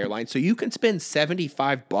hair care line. So you can spend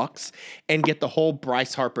 $75 and get the whole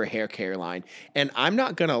Bryce Harper hair care line. And I'm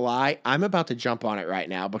not going to lie, I'm about to jump on it right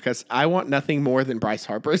now because I want nothing more than Bryce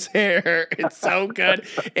Harper's hair. It's so good.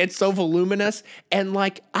 It's so voluminous. And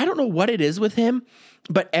I don't know what it is with him,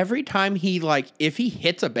 but every time he if he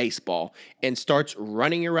hits a baseball and starts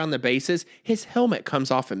running around the bases, his helmet comes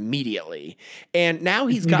off immediately. And now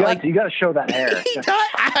he's got you got to show that hair.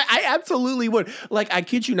 I absolutely would. I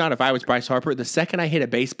kid you not, if I was Bryce Harper, the second I hit a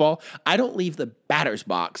baseball, I don't leave the batter's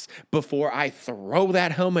box before I throw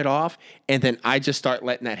that helmet off, and then I just start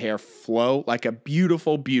letting that hair flow like a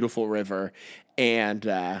beautiful, beautiful river. And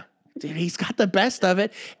dude, he's got the best of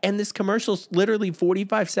it. And this commercial's literally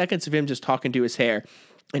 45 seconds of him just talking to his hair.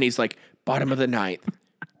 And he's like, bottom of the 9th,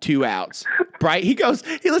 2 outs. He goes,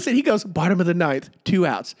 bottom of the 9th, 2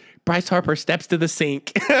 outs. Bryce Harper steps to the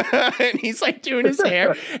sink and he's doing his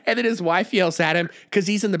hair. And then his wife yells at him because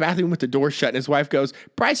he's in the bathroom with the door shut. And his wife goes,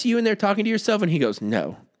 Bryce, are you in there talking to yourself? And he goes,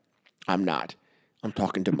 no, I'm not. I'm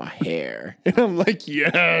talking to my hair. And I'm like,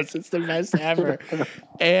 yes, it's the best ever.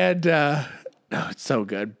 And, oh, it's so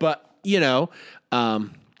good. But,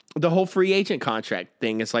 the whole free agent contract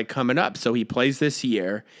thing is coming up. So he plays this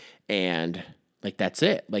year and that's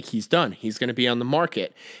it. He's done. He's going to be on the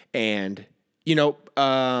market. And,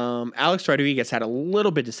 Alex Rodriguez had a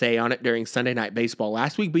little bit to say on it during Sunday Night Baseball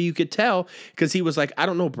last week, but you could tell because he was I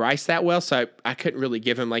don't know Bryce that well. So I couldn't really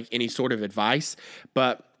give him any sort of advice,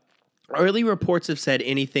 but early reports have said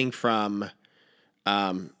anything from,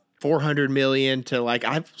 400 million to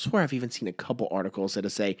I swear I've even seen a couple articles that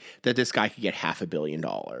say that this guy could get $500 million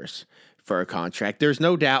for a contract. There's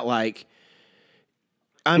no doubt he's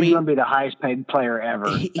going to be the highest paid player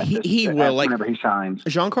ever. He will whenever he signs.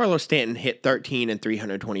 Giancarlo Stanton hit 13 and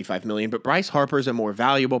 $325 million, but Bryce Harper's a more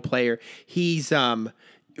valuable player. He's from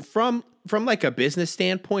a business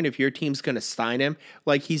standpoint, if your team's going to sign him,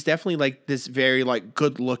 he's definitely this very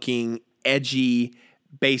good looking, edgy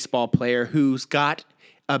baseball player who's got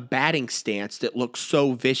a batting stance that looks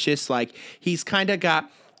so vicious. He's kind of got,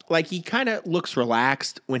 he kind of looks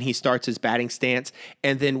relaxed when he starts his batting stance.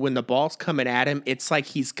 And then when the ball's coming at him, it's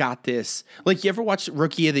he's got this, you ever watch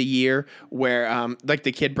Rookie of the Year where,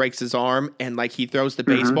 the kid breaks his arm and he throws the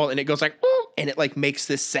baseball and it goes ooh, and it makes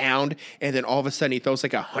this sound. And then all of a sudden he throws a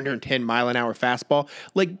 110 mile an hour fastball.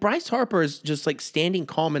 Bryce Harper is just standing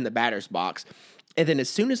calm in the batter's box. And then as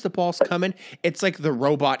soon as the ball's coming, it's the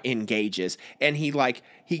robot engages. And he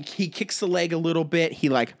he kicks the leg a little bit. He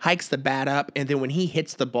hikes the bat up. And then when he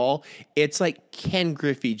hits the ball, it's Ken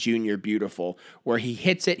Griffey Jr. beautiful, where he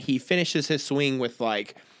hits it. He finishes his swing with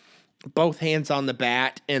both hands on the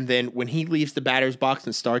bat. And then when he leaves the batter's box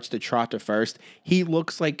and starts to trot to first, he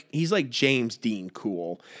looks he's James Dean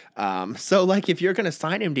cool. So if you're going to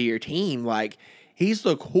sign him to your team, he's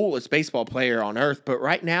the coolest baseball player on earth. But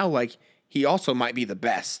right now, he also might be the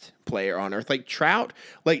best player on earth. Trout,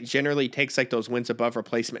 generally takes those wins above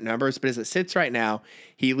replacement numbers, but as it sits right now,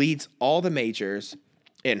 he leads all the majors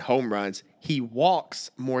in home runs. He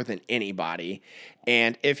walks more than anybody.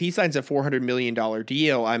 And if he signs a $400 million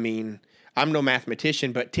deal, I mean, I'm no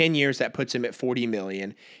mathematician, but 10 years, that puts him at $40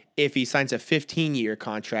 million. If he signs a 15-year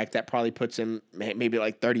contract, that probably puts him maybe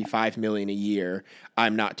like $35 million a year.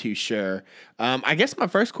 I'm not too sure. I guess my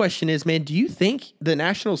first question is, man, do you think the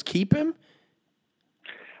Nationals keep him?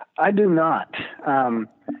 I do not. And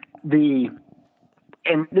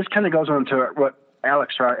this kind of goes on to what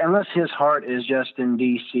Alex wrote. Unless his heart is just in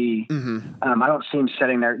D.C., I don't see him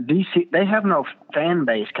sitting there. D.C., they have no fan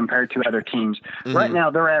base compared to other teams. Right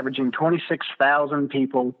now, they're averaging 26,000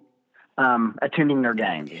 people attending their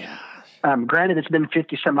games. Yeah. Granted, it's been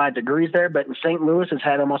 50-some-odd degrees there, but in St. Louis, it's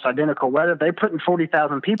had almost identical weather. They're putting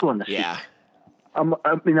 40,000 people in the seats. Yeah.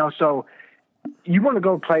 So you want to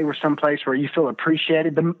go play with some place where you feel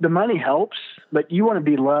appreciated. The money helps, but you want to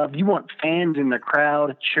be loved. You want fans in the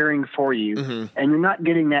crowd cheering for you, and you're not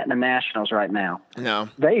getting that in the Nationals right now. No.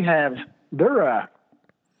 Their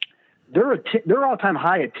all-time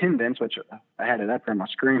high attendance, which I had it up on my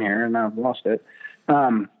screen here, and I've lost it.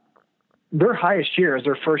 Their highest year is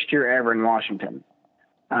their first year ever in Washington.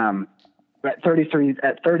 At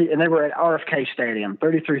 30, and they were at RFK Stadium,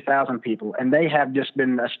 33,000 people, and they have just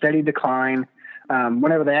been a steady decline.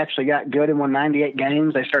 Whenever they actually got good and won 98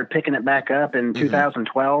 games, they started picking it back up in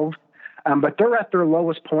 2012. But they're at their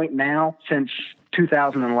lowest point now since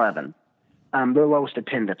 2011. Their lowest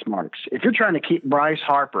attendance marks. If you're trying to keep Bryce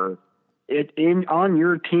Harper on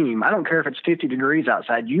your team, I don't care if it's 50 degrees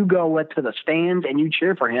outside, you go to the stands and you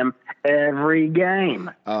cheer for him every game.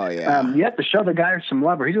 Oh yeah. You have to show the guy some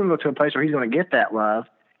love, or he's going to go to a place where he's going to get that love.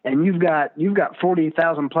 And you've got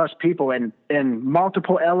 40,000 plus people in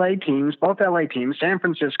multiple LA teams, both LA teams, San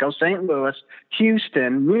Francisco, St. Louis,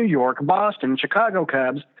 Houston, New York, Boston, Chicago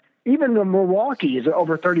Cubs, even the Milwaukee is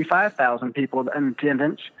over 35,000 people in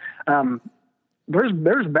attendance. There's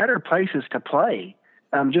better places to play.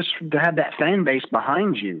 Just to have that fan base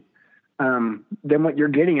behind you than what you're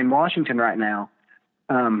getting in Washington right now.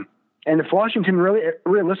 And if Washington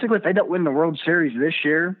realistically, if they don't win the World Series this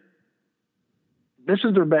year, this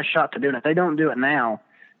is their best shot to do it. If they don't do it now,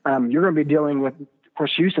 you're going to be dealing with, of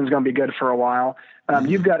course, Houston's going to be good for a while.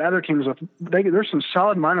 You've got other teams there's some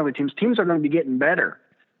solid minor league teams. Teams are going to be getting better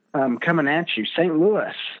coming at you. St.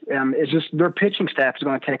 Louis is just their pitching staff is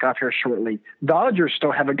going to take off here shortly. Dodgers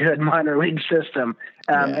still have a good minor league system,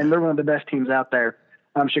 and they're one of the best teams out there.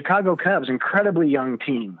 Chicago Cubs, incredibly young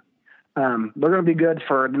team. They're going to be good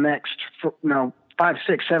for the next 5,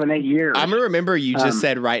 6, 7, 8 years. I'm gonna remember you just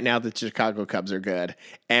said right now that the Chicago Cubs are good,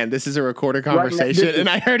 and this is a recorded conversation, and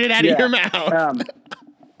I heard it out of your mouth.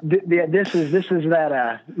 This is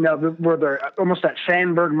that where they're almost that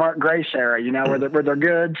Sandberg, Mark Grace era, where they're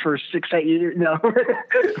good for 6, 8 years,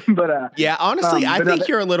 But yeah, honestly, I think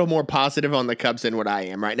you're a little more positive on the Cubs than what I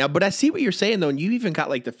am right now. But I see what you're saying though, and you even got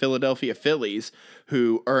like the Philadelphia Phillies,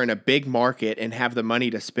 who are in a big market and have the money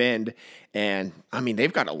to spend, and I mean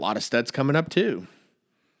they've got a lot of studs coming up too.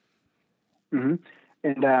 Mm-hmm.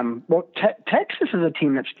 And Texas is a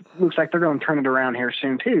team that looks like they're going to turn it around here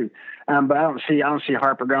soon too. But I don't see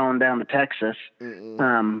Harper going down to Texas. He's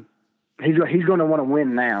going to want to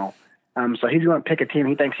win now. So he's going to pick a team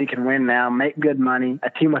he thinks he can win now, make good money, a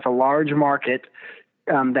team with a large market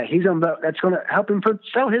that's going to help him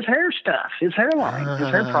sell his hair stuff, his hairline, his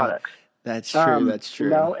hair products. That's true. That's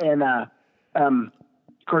true. And of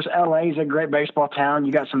course, LA is a great baseball town.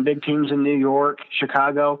 You got some big teams in New York,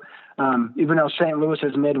 Chicago. Even though St. Louis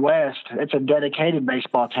is Midwest, it's a dedicated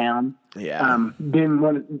baseball town. Yeah. Been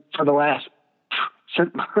one for the last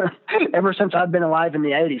ever since I've been alive in the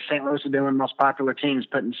 '80s. St. Louis has been one of the most popular teams,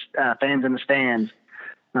 putting fans in the stands.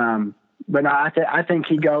 But I think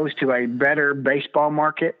he goes to a better baseball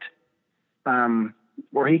market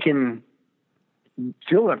where he can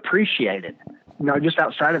feel appreciated. Just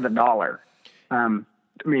outside of the dollar.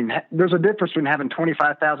 I mean, there's a difference between having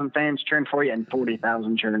 25,000 fans cheering for you and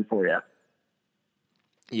 40,000 cheering for you.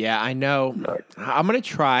 Yeah, I know. I'm going to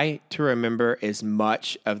try to remember as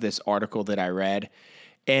much of this article that I read.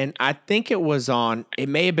 And I think it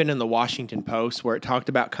may have been in the Washington Post, where it talked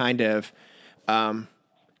about kind of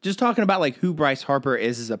just talking about like who Bryce Harper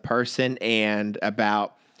is as a person, and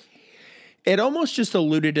about it almost just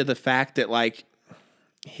alluded to the fact that like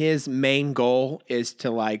his main goal is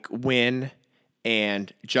to like win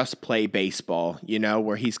and just play baseball,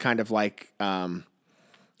 where he's kind of like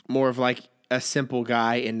more of like a simple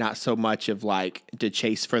guy and not so much of like to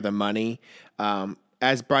chase for the money.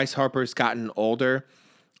 As Bryce Harper's gotten older,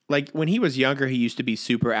 like when he was younger, he used to be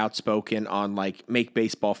super outspoken on like make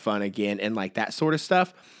baseball fun again and like that sort of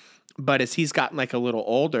stuff. But as he's gotten like a little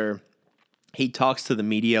older, he talks to the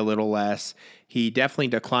media a little less. He definitely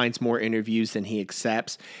declines more interviews than he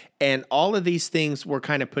accepts. And all of these things were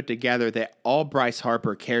kind of put together that all Bryce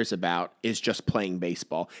Harper cares about is just playing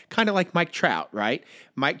baseball. Kind of like Mike Trout, right?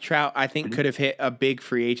 Mike Trout, I think, could have hit a big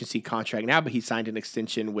free agency contract now, but he signed an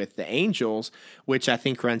extension with the Angels, which I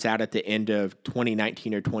think runs out at the end of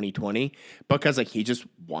 2019 or 2020, because like he just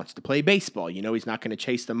wants to play baseball. You know, he's not going to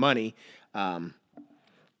chase the money.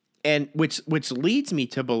 And which leads me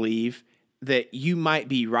to believe that you might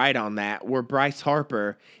be right on that, where Bryce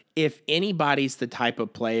Harper, if anybody's the type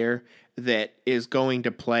of player that is going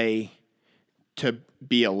to play to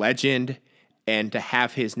be a legend and to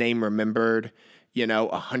have his name remembered,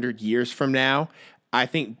 100 years from now, I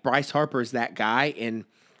think Bryce Harper is that guy, and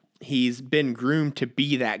he's been groomed to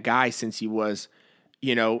be that guy since he was,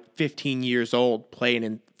 15 years old, playing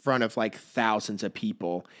in front of like thousands of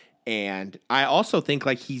people. And I also think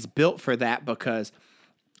like he's built for that, because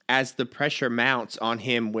as the pressure mounts on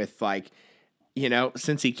him with like,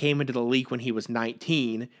 since he came into the league when he was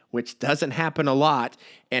 19, which doesn't happen a lot,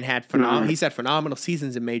 and he's had phenomenal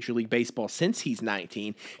seasons in Major League Baseball since he's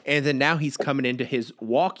 19. And then now he's coming into his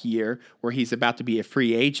walk year where he's about to be a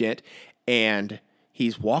free agent, and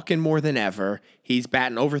he's walking more than ever. He's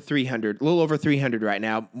batting over 300, a little over 300 right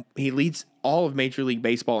now. He leads all of Major League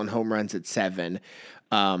Baseball in home runs at 7.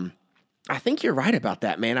 I think you're right about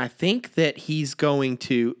that, man. I think that he's going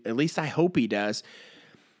to, at least I hope he does,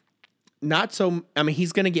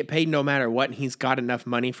 he's going to get paid no matter what, and he's got enough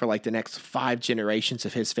money for like the next 5 generations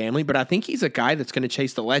of his family, but I think he's a guy that's going to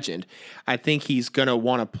chase the legend. I think he's going to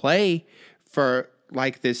want to play for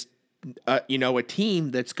like this, a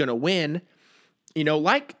team that's going to win,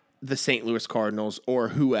 like the St. Louis Cardinals or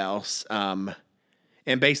who else. And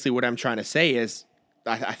basically what I'm trying to say is,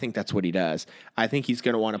 I think that's what he does. I think he's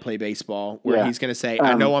going to want to play baseball where he's going to say,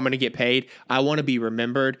 I know I'm going to get paid. I want to be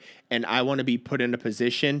remembered, and I want to be put in a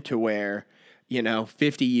position to where,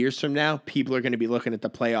 50 years from now, people are going to be looking at the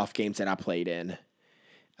playoff games that I played in.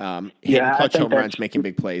 Hitting clutch home runs, making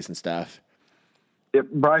big plays and stuff.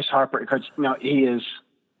 Bryce Harper, because, he is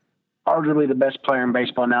arguably the best player in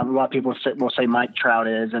baseball now. A lot of people will say Mike Trout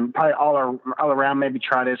is, and probably all around maybe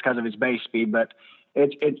Trout is because of his base speed, but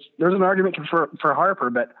there's an argument for Harper,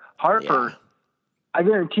 but Harper, I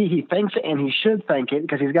guarantee he thinks it, and he should think it,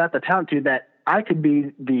 because he's got the talent to, that I could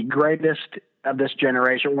be the greatest of this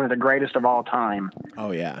generation, one of the greatest of all time.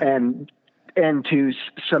 Oh yeah. And to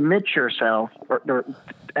submit yourself or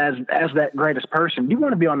as that greatest person, you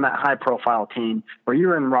want to be on that high profile team where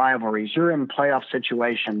you're in rivalries, you're in playoff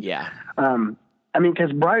situations. Yeah.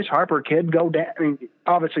 Because Bryce Harper could go down.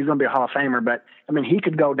 Obviously he's going to be a Hall of Famer, but he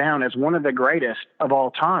could go down as one of the greatest of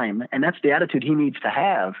all time, and that's the attitude he needs to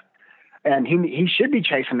have. And he should be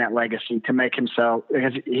chasing that legacy to make himself,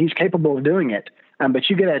 because he's capable of doing it. But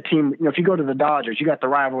you get a team, if you go to the Dodgers, you got the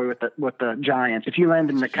rivalry with the Giants. If you land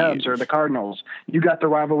in the Cubs or the Cardinals, you got the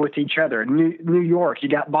rivalry with each other. New York, you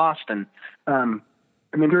got Boston.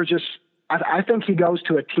 There's just. I think he goes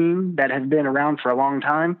to a team that has been around for a long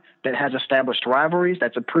time, that has established rivalries,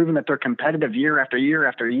 that's proven that they're competitive year after year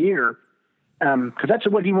after year, because that's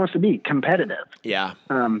what he wants to be, competitive. Yeah.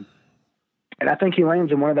 And I think he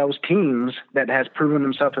lands in one of those teams that has proven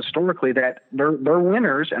themselves historically that they're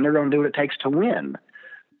winners, and they're going to do what it takes to win.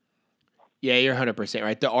 Yeah, you're 100%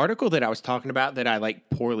 right. The article that I was talking about that I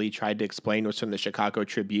poorly tried to explain was from the Chicago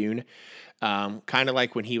Tribune. Kind of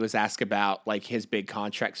like when he was asked about like his big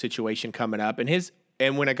contract situation coming up,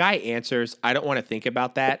 and when a guy answers, I don't want to think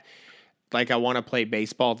about that. Like, I want to play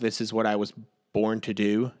baseball. This is what I was born to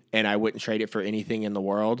do, and I wouldn't trade it for anything in the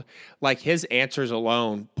world. Like, his answers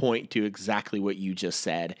alone point to exactly what you just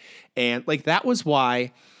said. And like, that was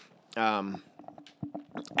why,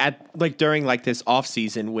 during this off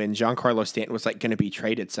season when Giancarlo Stanton was going to be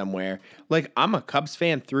traded somewhere, I'm a Cubs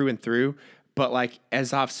fan through and through, but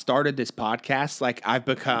as I've started this podcast, I've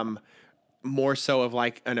become more so of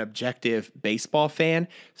an objective baseball fan.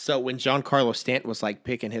 So when Giancarlo Stanton was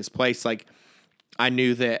picking his place, I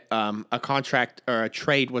knew that a contract or a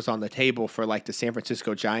trade was on the table for the San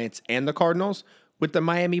Francisco Giants and the Cardinals with the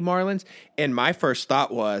Miami Marlins. And my first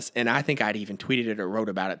thought was, and I think I'd even tweeted it or wrote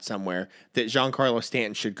about it somewhere, that Giancarlo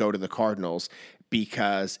Stanton should go to the Cardinals,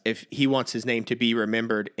 because if he wants his name to be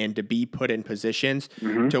remembered and to be put in positions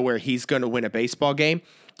to where he's going to win a baseball game,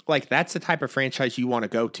 that's the type of franchise you want to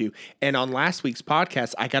go to. And on last week's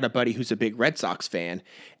podcast, I got a buddy who's a big Red Sox fan,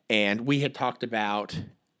 and we had talked about,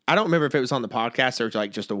 I don't remember if it was on the podcast or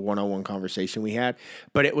just a one-on-one conversation we had,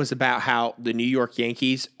 but it was about how the New York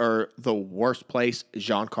Yankees are the worst place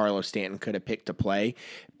Giancarlo Stanton could have picked to play,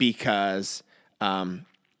 because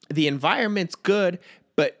the environment's good,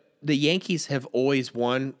 but the Yankees have always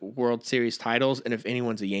won World Series titles, and if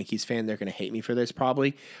anyone's a Yankees fan, they're going to hate me for this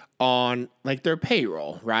probably, on like their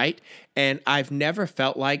payroll, right? And I've never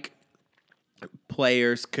felt like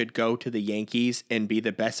players could go to the Yankees and be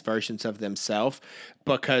the best versions of themselves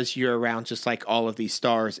because you're around just like all of these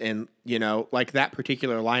stars, and you know, like that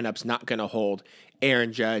particular lineup's not going to hold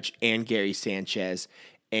Aaron Judge and Gary Sanchez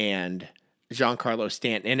and Giancarlo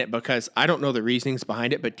Stanton in it, because I don't know the reasonings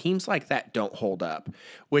behind it, but teams like that don't hold up,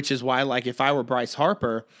 which is why, like, if I were Bryce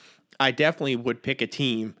Harper, I definitely would pick a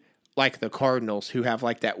team like the Cardinals, who have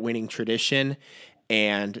like that winning tradition,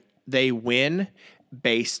 and they win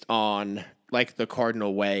based on like the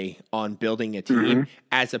Cardinal way on building a team,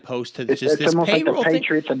 as opposed to just this almost payroll like the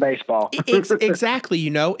Patriots of baseball. Exactly, you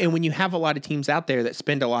know. And when you have a lot of teams out there that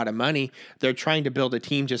spend a lot of money, they're trying to build a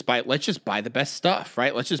team let's just buy the best stuff,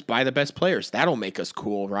 right? Let's just buy the best players. That'll make us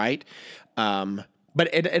cool, right? But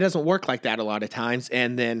it doesn't work like that a lot of times.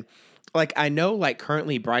 And then, like, I know, like,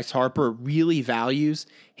 currently Bryce Harper really values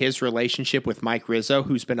his relationship with Mike Rizzo,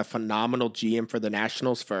 who's been a phenomenal GM for the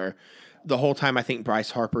Nationals for the whole time I think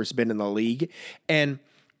Bryce Harper's been in the league. And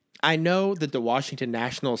I know that the Washington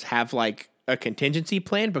Nationals have like a contingency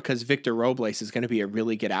plan because Victor Robles is going to be a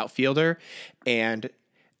really good outfielder. And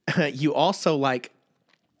you also like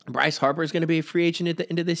Bryce Harper is going to be a free agent at the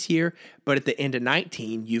end of this year. But at the end of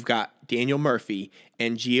 2019, you've got Daniel Murphy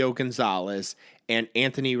and Gio Gonzalez and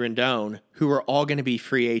Anthony Rendon, who are all going to be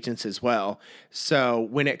free agents as well. So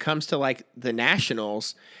when it comes to like the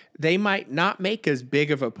Nationals, they might not make as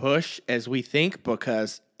big of a push as we think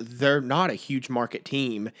because they're not a huge market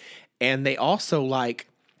team. And they also like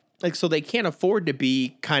so they can't afford to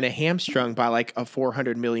be kind of hamstrung by like a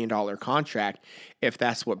 $400 million contract if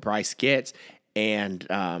that's what Bryce gets. And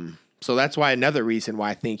so that's why another reason why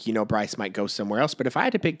I think, you know, Bryce might go somewhere else. But if I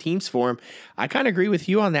had to pick teams for him, I kind of agree with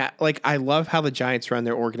you on that. Like, I love how the Giants run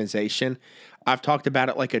their organization. I've talked about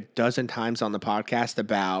it like a dozen times on the podcast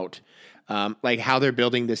about like how they're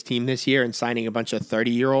building this team this year and signing a bunch of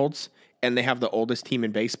 30-year-olds, and they have the oldest team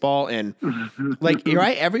in baseball. And like,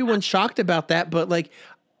 right, everyone's shocked about that, but like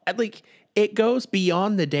it goes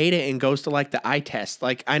beyond the data and goes to like the eye test.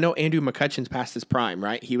 Like, I know Andrew McCutchen's past his prime,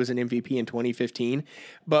 right? He was an MVP in 2015,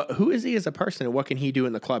 but who is he as a person and what can he do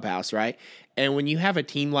in the clubhouse, right? And when you have a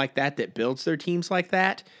team like that that builds their teams like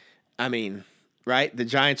that, I mean, right? The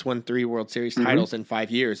Giants won 3 World Series titles in 5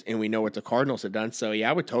 years, and we know what the Cardinals have done. So yeah,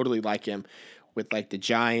 I would totally like him with like the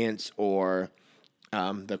Giants or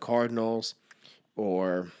the Cardinals,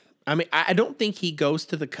 or I mean, I don't think he goes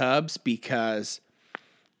to the Cubs because,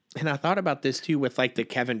 and I thought about this too with like the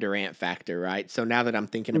Kevin Durant factor, right? So now that I'm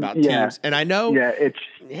thinking about teams, and I know,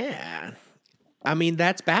 I mean,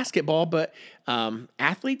 that's basketball, but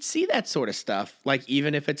athletes see that sort of stuff. Like,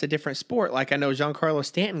 even if it's a different sport, like I know Giancarlo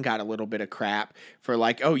Stanton got a little bit of crap for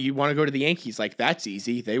like, oh, you want to go to the Yankees? Like, that's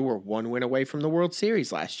easy. They were 1 win away from the World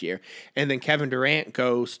Series last year. And then Kevin Durant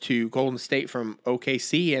goes to Golden State from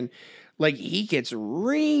OKC, and like, he gets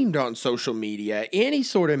reamed on social media, any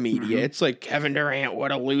sort of media. It's like, Kevin Durant,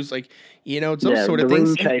 what a lose. Like, you know, it's those sort of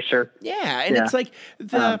things. Chaser. And it's like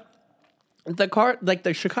the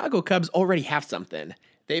Chicago Cubs already have something.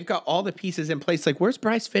 They've got all the pieces in place. Like, where's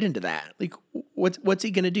Bryce fit into that? Like, what's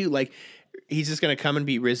he going to do? Like, he's just going to come and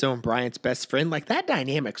be Rizzo and Bryant's best friend? Like, that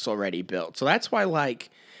dynamic's already built. So that's why,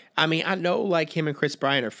 like, I mean, I know like him and Chris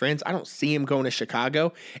Bryant are friends. I don't see him going to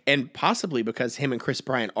Chicago, and possibly because him and Chris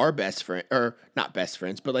Bryant are best friend, or not best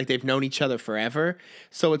friends, but like they've known each other forever.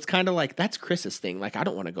 So it's kind of like, that's Chris's thing. Like, I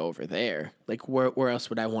don't want to go over there. Like, where else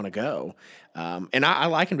would I want to go? And I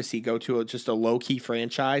like him to go to just a low key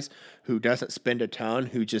franchise who doesn't spend a ton,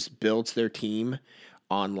 who just builds their team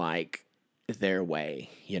on like their way,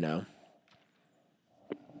 you know?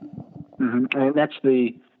 And that's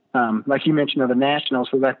the, like you mentioned, the Nationals,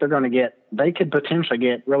 they could potentially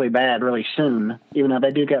get really bad really soon, even though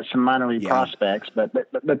they do got some minor league prospects, but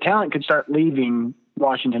the talent could start leaving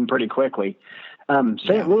Washington pretty quickly.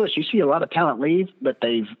 St. Louis, you see a lot of talent leave, but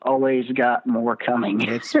they've always got more coming.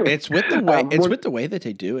 It's with the way with the way that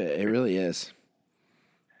they do it. It really is.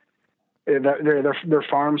 Their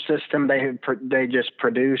farm system, they just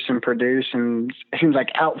produce, and it seems like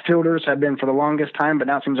outfielders have been for the longest time, but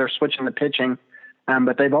now it seems they're switching the pitching.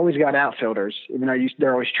 But they've always got outfielders, even though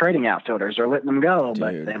they're always trading outfilders or letting them go. Dude.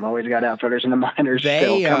 But they've always got outfielders in the minors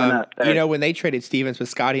still coming up. You know, when they traded Stevens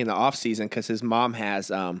Piscotty in the offseason because his mom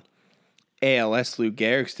has ALS, Lou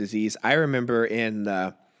Gehrig's disease, I remember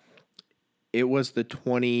it was the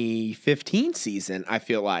 2015 season, I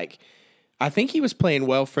feel like. I think he was playing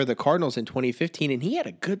well for the Cardinals in 2015, and he had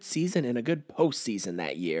a good season and a good postseason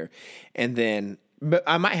that year. And then, but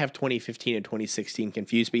I might have 2015 and 2016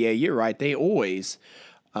 confused, but yeah, you're right. They always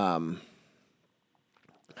Have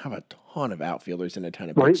a ton of outfielders and a ton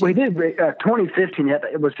of pitching. Well, we did 2015.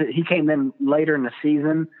 He came in later in the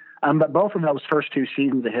season. But both of those first two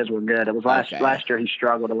seasons of his were good. It was last year he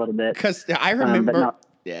struggled a little bit. Because I remember,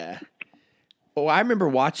 Well, I remember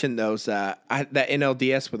watching those that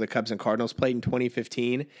NLDS where the Cubs and Cardinals played in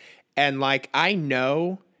 2015, and like I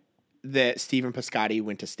know that Stephen Piscotty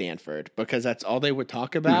went to Stanford because that's all they would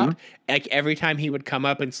talk about. Mm-hmm. Like every time he would come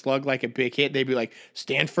up and slug like a big hit, they'd be like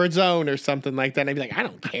Stanford zone or something like that. And I'd be like, I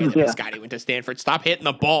don't care that Piscotty went to Stanford. Stop hitting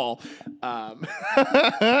the ball.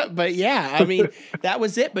 But yeah, I mean that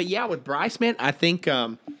was it. But yeah, with Bryce, man, I think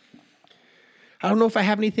I don't know if I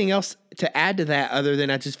have anything else to add to that other than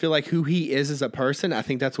I just feel like who he is as a person. I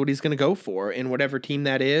think that's what he's going to go for in whatever team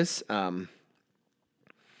that is. I'm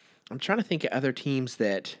trying to think of other teams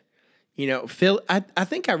that. Phil, I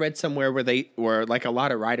think I read somewhere where like a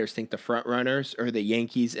lot of writers think the front runners are the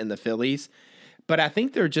Yankees and the Phillies, but I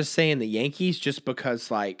think they're just saying the Yankees just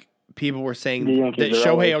because like people were saying that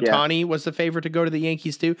Shohei Ohtani was the favorite to go to the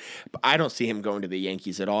Yankees too, but I don't see him going to the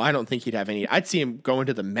Yankees at all. I don't think he'd have any. I'd see him going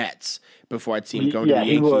to the Mets before I'd see him going to the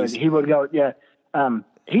Yankees. He would go. Yeah,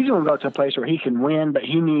 he's going to go to a place where he can win, but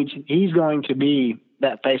he's going to be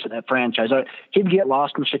that face of that franchise. He'd get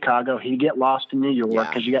lost in Chicago. He'd get lost in New York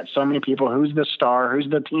because you got so many people. Who's the star? Who's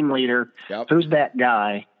the team leader? Yep. Who's that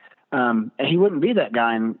guy? And he wouldn't be that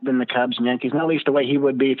guy in the Cubs and Yankees, not at least the way he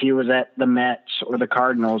would be if he was at the Mets or the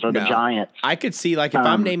Cardinals or the Giants. I could see, like, if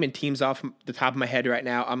I'm naming teams off the top of my head right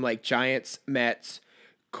now, I'm like Giants, Mets,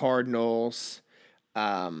 Cardinals,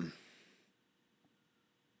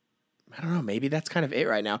 I don't know. Maybe that's kind of it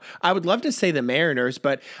right now. I would love to say the Mariners,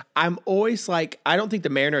 but I'm always like, I don't think the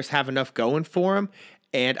Mariners have enough going for them.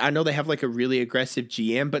 And I know they have like a really aggressive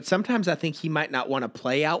GM, but sometimes I think he might not want to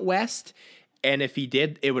play out west. And if he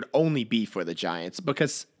did, it would only be for the Giants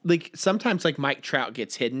because like sometimes like Mike Trout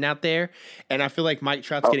gets hidden out there. And I feel like Mike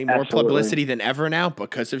Trout's getting more publicity than ever now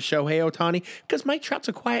because of Shohei Ohtani, because Mike Trout's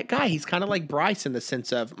a quiet guy. He's kind of like Bryce in the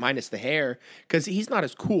sense of minus the hair because he's not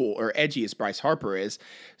as cool or edgy as Bryce Harper is.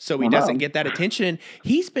 So he doesn't get that attention. And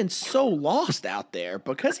he's been so lost out there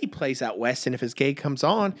because he plays out west. And if his gig comes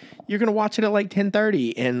on, you're going to watch it at like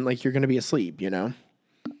 10:30 and like you're going to be asleep,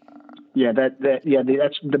 Yeah, that's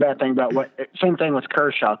the bad thing about same thing with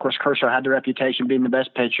Kershaw. Of course, Kershaw had the reputation being the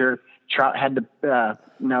best pitcher. Trout had the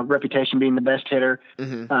reputation being the best hitter,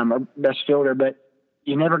 or best fielder, but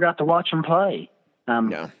you never got to watch them play.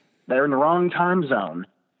 No. They're in the wrong time zone.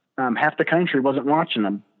 Half the country wasn't watching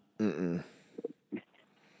them. Mm-mm.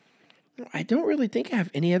 I don't really think I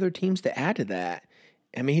have any other teams to add to that.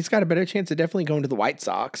 I mean, he's got a better chance of definitely going to the White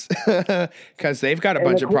Sox because they've got a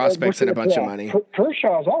bunch of prospects and a bunch of money.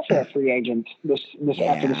 Kershaw is also a free agent this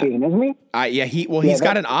after the season, isn't he? He's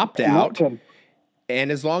got an opt-out.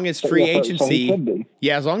 And as long as free agency,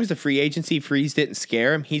 as long as the free agency freeze didn't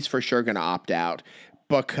scare him, he's for sure going to opt out.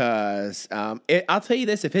 Because I'll tell you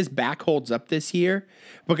this, if his back holds up this year,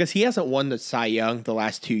 because he hasn't won the Cy Young the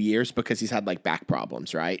last 2 years because he's had like back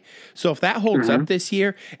problems, right? So if that holds up this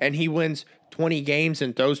year and he wins 20 games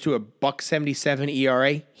and throws to a .177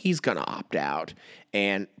 ERA, he's going to opt out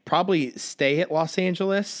and probably stay at Los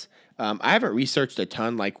Angeles. I haven't researched a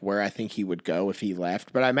ton like where I think he would go if he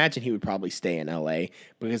left, but I imagine he would probably stay in LA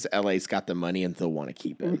because LA's got the money and they'll want to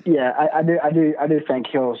keep him. Yeah, I do think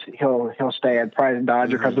he'll stay at probably the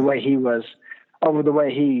Dodger because the way he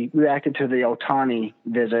reacted to the Ohtani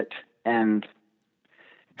visit. And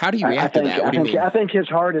how do you react to that? I think his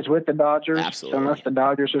heart is with the Dodgers. Absolutely. So unless the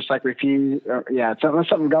Dodgers just like refuse, unless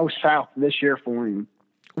something goes south this year for him.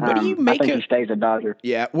 What do you make I think he stays a Dodger.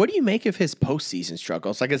 Yeah. What do you make of his postseason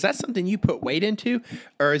struggles? Like, is that something you put weight into,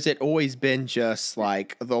 or has it always been just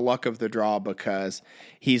like the luck of the draw because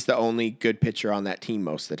he's the only good pitcher on that team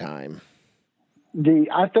most of the time?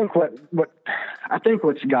 I think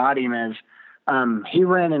what's got him is he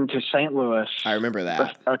ran into St. Louis. I remember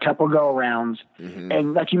that a couple go arounds,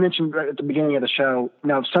 and like you mentioned at the beginning of the show,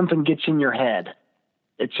 if something gets in your head.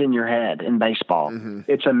 It's in your head in baseball.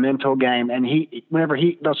 It's a mental game. And he hit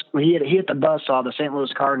the buzzsaw, the St.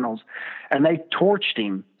 Louis Cardinals, and they torched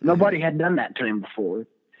him. Nobody had done that to him before.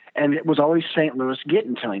 And it was always St. Louis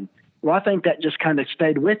getting to him. Well, I think that just kind of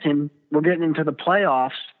stayed with him. We're getting into the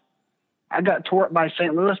playoffs. I got torqued by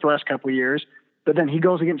St. Louis the last couple of years, but then he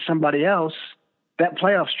goes against somebody else. That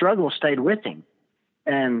playoff struggle stayed with him.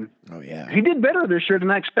 And he did better this year than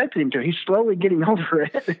I expected him to. He's slowly getting over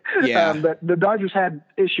it. Yeah. But the Dodgers had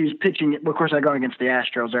issues pitching. Of course, they're going against the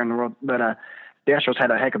Astros there in the world. But the Astros had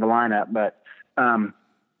a heck of a lineup. But I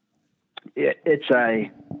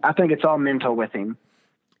think it's all mental with him.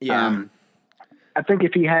 Yeah. I think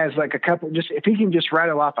if he has like a couple, if he can just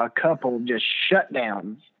rattle off a couple just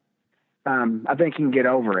shutdowns, I think he can get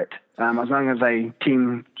over it. As long as a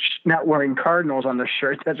team not wearing Cardinals on their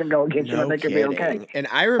shirt doesn't go against him, I think it'll be okay. And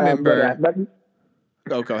I remember.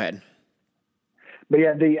 Go ahead. But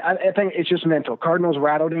yeah, I think it's just mental. Cardinals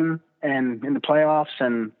rattled him and in the playoffs,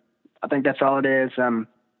 and I think that's all it is.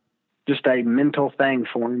 Just a mental thing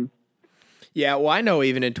for him. Yeah, well, I know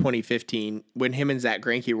even in 2015, when him and Zach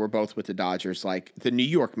Greinke were both with the Dodgers, like the New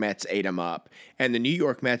York Mets ate him up, and the New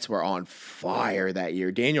York Mets were on fire that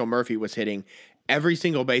year. Daniel Murphy was hitting every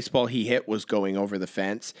single baseball he hit was going over the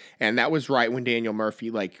fence, and that was right when Daniel Murphy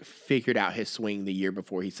like figured out his swing the year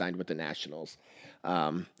before he signed with the Nationals.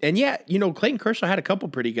 And yeah, Clayton Kershaw had a couple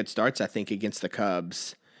pretty good starts, I think, against the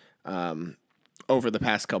Cubs over the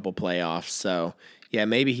past couple playoffs. So yeah,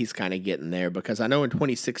 maybe he's kind of getting there because I know in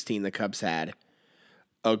 2016 the Cubs had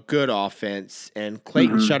a good offense and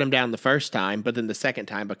Clayton shut him down the first time, but then the second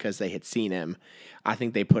time because they had seen him, I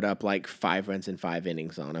think they put up like 5 runs in 5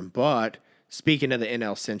 innings on him. But speaking of the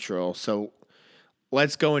NL Central, so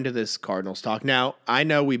let's go into this Cardinals talk. Now, I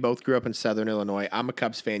know we both grew up in Southern Illinois. I'm a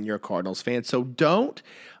Cubs fan. You're a Cardinals fan. So don't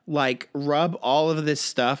rub all of this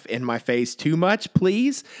stuff in my face too much,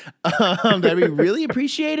 please. That'd be really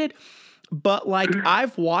appreciated. But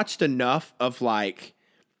I've watched enough of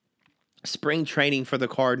spring training for the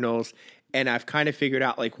Cardinals, and I've kind of figured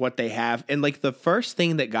out what they have. And the first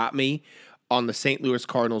thing that got me on the St. Louis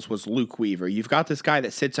Cardinals was Luke Weaver. You've got this guy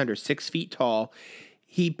that sits under 6 feet tall.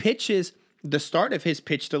 He pitches the start of his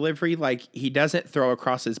pitch delivery, he doesn't throw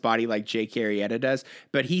across his body like Jake Arrieta does,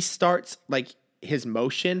 but he starts his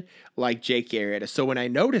motion like Jake Arrieta. So when I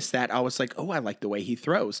noticed that, I was like, oh, I like the way he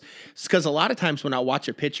throws. It's because a lot of times when I watch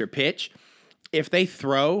a pitcher pitch, if they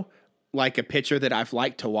throw like a pitcher that I've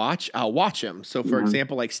liked to watch, I'll watch him. So for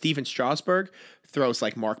example, Steven Strasburg throws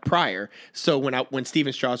like Mark Pryor. So when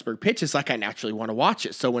Steven Strasburg pitches, I naturally want to watch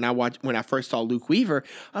it. So when I first saw Luke Weaver,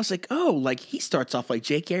 I was like, oh, he starts off like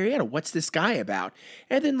Jake Arrieta. What's this guy about?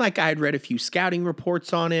 And then I had read a few scouting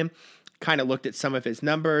reports on him, kind of looked at some of his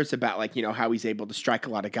numbers about how he's able to strike a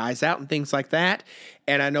lot of guys out and things like that.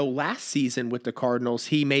 And I know last season with the Cardinals,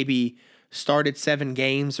 he maybe started 7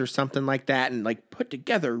 games or something like that and put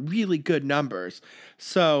together really good numbers.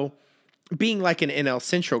 So being an NL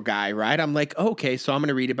Central guy, right? I'm okay, so I'm going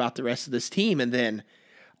to read about the rest of this team. And then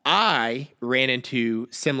I ran into,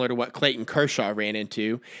 similar to what Clayton Kershaw ran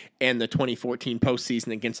into in the 2014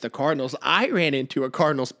 postseason against the Cardinals, I ran into a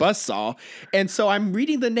Cardinals buzzsaw. And so I'm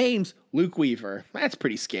reading the names. Luke Weaver, that's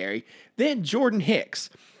pretty scary. Then Jordan Hicks.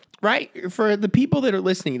 Right? For the people that are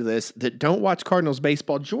listening to this that don't watch Cardinals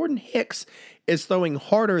baseball, Jordan Hicks is throwing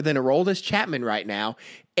harder than Aroldis Chapman right now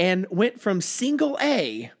and went from single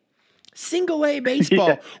A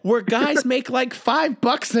baseball where guys make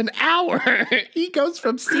 $5 an hour. He goes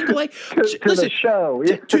from single A to the show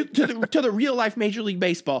to the real life Major League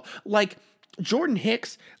Baseball. Jordan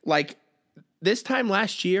Hicks, this time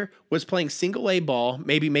last year was playing single A ball,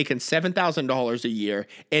 maybe making $7,000 a year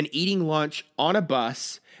and eating lunch on a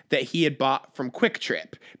bus that he had bought from Quick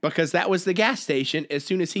Trip because that was the gas station as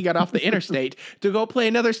soon as he got off the interstate to go play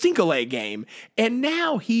another single A game. And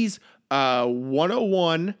now he's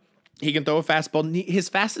 101. He can throw a fastball. His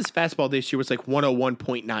fastest fastball this year was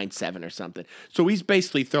 101.97 or something. So he's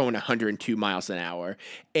basically throwing 102 miles an hour.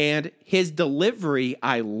 And his delivery,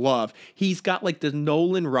 I love. He's got the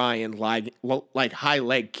Nolan Ryan high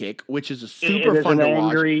leg kick, which is a super fun to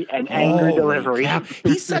watch. An angry delivery.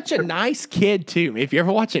 He's such a nice kid too. If you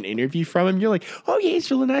ever watch an interview from him, you're like, oh yeah, he's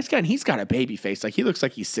a really nice guy. And he's got a baby face. He looks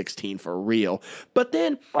like he's 16 for real. But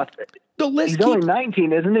then the list he's only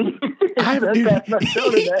 19, isn't he?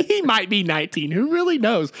 He might be 19. Who really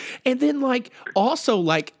knows? And then also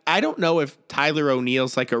I don't know if Tyler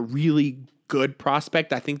O'Neill's a really good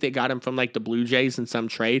prospect. I think they got him from the Blue Jays in some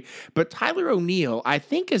trade. But Tyler O'Neill, I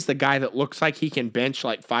think, is the guy that looks like he can bench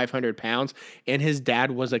 500 pounds. And his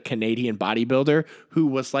dad was a Canadian bodybuilder who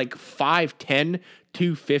was 5'10",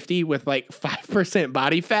 250 with 5%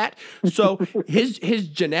 body fat. So his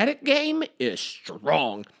genetic game is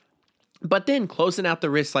strong. But then closing out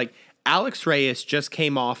the wrist, Alex Reyes just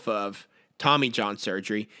came off of Tommy John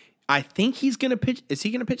surgery. I think he's going to pitch. Is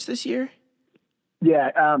he going to pitch this year?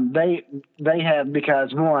 Yeah, they have,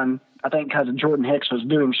 because one, I think because Jordan Hicks was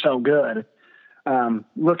doing so good,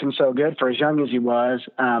 looking so good for as young as he was,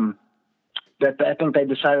 that I think they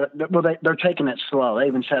decided that, they're taking it slow. They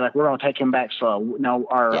even said we're going to take him back slow. No,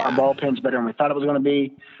 our bullpen's better than we thought it was going to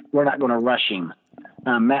be. We're not going to rush him.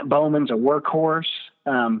 Matt Bowman's a workhorse.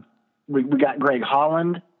 We got Greg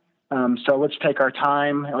Holland. So let's take our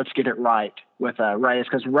time. Let's get it right with Reyes,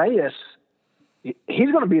 because Reyes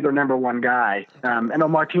he's going to be their number one guy. I know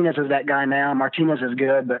Martinez is that guy now. Martinez is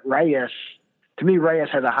good, but Reyes, to me, Reyes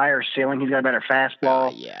has a higher ceiling. He's got a better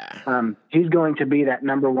fastball. He's going to be that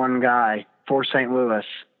number one guy for St. Louis.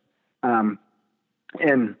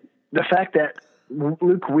 And the fact that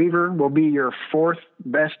Luke Weaver will be your fourth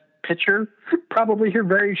best pitcher probably here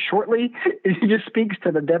very shortly, it just speaks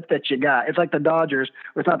to the depth that you got. It's like the Dodgers,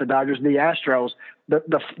 or it's not the Dodgers, the Astros.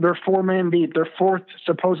 Their four-man deep, their fourth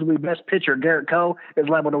supposedly best pitcher, Garrett Cole, is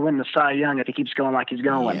liable to win the Cy Young if he keeps going like he's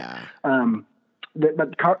going. Yeah.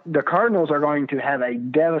 But the Cardinals are going to have a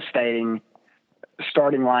devastating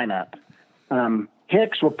starting lineup.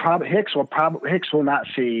 Hicks will not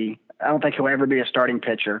see. I don't think he'll ever be a starting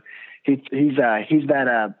pitcher. He's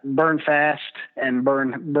that burn fast and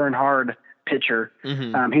burn hard pitcher.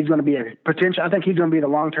 Mm-hmm. He's going to be a potential. I think he's going to be the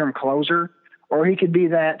long-term closer, or he could be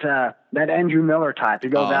that Andrew Miller type who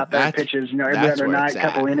goes out there and pitches, every other night,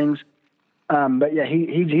 couple innings. But yeah,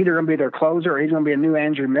 he's either going to be their closer or he's going to be a new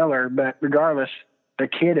Andrew Miller. But regardless, the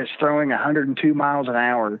kid is throwing 102 miles an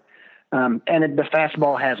hour. And the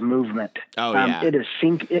fastball has movement. It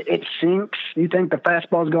sinks. You think the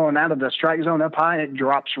fastball is going out of the strike zone up high, and it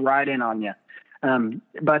drops right in on you.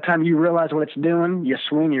 By the time you realize what it's doing, you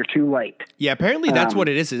swing, you're too late. Yeah, apparently that's what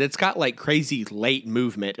it is. It's got like crazy late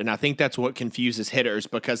movement, and I think that's what confuses hitters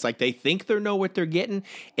because like they think they know what they're getting,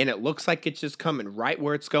 and it looks like it's just coming right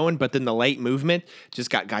where it's going, but then the late movement just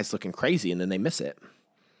got guys looking crazy, and then they miss it.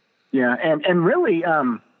 Yeah, and really,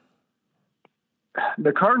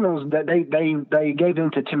 the Cardinals, that they gave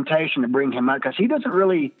him to temptation to bring him up because he's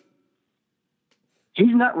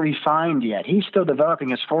not refined yet. He's still developing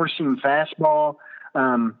his four-seam fastball.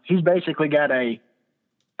 He's basically got a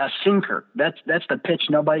sinker. That's the pitch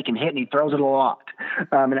nobody can hit, and he throws it a lot,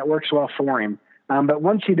 and it works well for him. But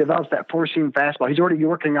once he develops that four-seam fastball, he's already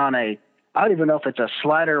working on I don't even know if it's a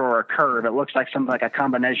slider or a curve. It looks like something like a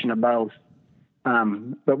combination of both.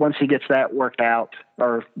 But once he gets that worked out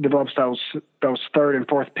or develops those third and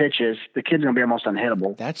fourth pitches, the kid's going to be almost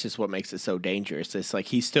unhittable. That's just what makes it so dangerous. It's like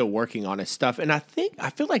he's still working on his stuff. And I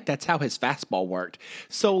feel like that's how his fastball worked.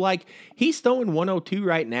 So like he's throwing 102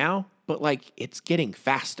 right now, but like it's getting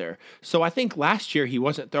faster. So I think last year he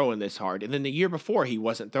wasn't throwing this hard. And then the year before he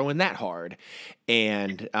wasn't throwing that hard.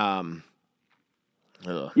 And, last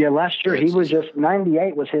year he was just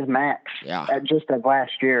 98 was his max. Yeah. Just of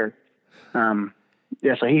last year. So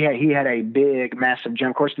he had a big, massive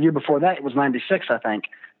jump. Of course, the year before that it was 96, I think.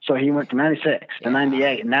 So he went to 96 to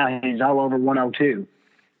 98, and now he's all over 102.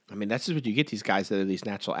 I mean, that's just what you get these guys that are these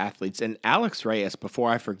natural athletes. And Alex Reyes, before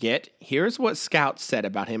I forget, here's what scouts said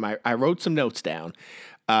about him. I wrote some notes down.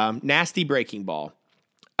 Nasty breaking ball.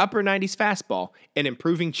 Upper 90s fastball, and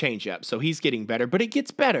improving changeup. So he's getting better, but it gets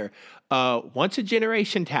better. Once a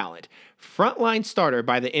generation talent, frontline starter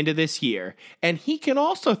by the end of this year, and he can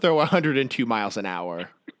also throw 102 miles an hour.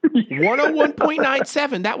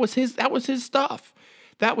 101.97. That was his stuff.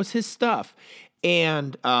 That was his stuff.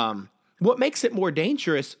 And what makes it more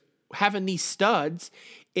dangerous having these studs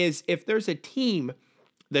is if there's a team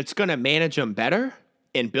that's going to manage them better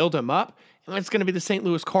and build them up, and it's going to be the St.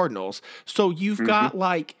 Louis Cardinals. So you've got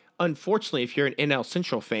like, unfortunately, if you're an NL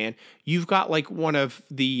Central fan, you've got like one of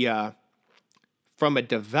the, from a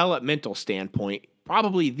developmental standpoint,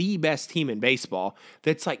 probably the best team in baseball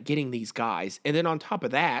that's like getting these guys. And then on top of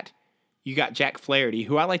that, you got Jack Flaherty,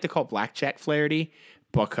 who I like to call Black Jack Flaherty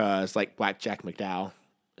because like Black Jack McDowell,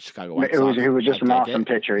 Chicago White Sox. He was just an awesome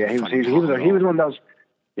pitcher. Yeah, he was one of those.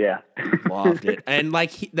 Yeah, loved it. And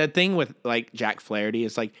like the thing with like Jack Flaherty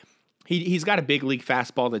is like he's got a big league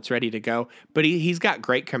fastball that's ready to go, but he's got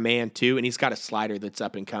great command too, and he's got a slider that's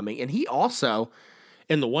up and coming. And he also,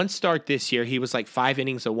 in the one start this year, he was like 5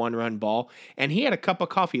 innings, a 1-run ball, and he had a cup of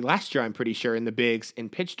coffee last year, I'm pretty sure, in the bigs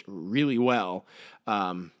and pitched really well.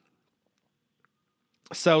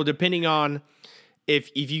 So depending on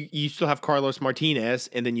if you still have Carlos Martinez,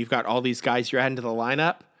 and then you've got all these guys you're adding to the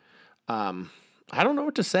lineup. I don't know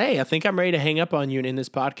what to say. I think I'm ready to hang up on you and end this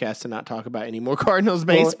podcast and not talk about any more Cardinals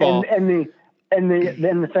baseball. Well, and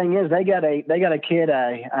the thing is, they got a kid.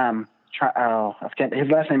 I forget his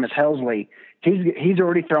last name is Helsley. He's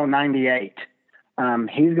already thrown 98.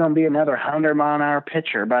 He's going to be another 100-mile-an-hour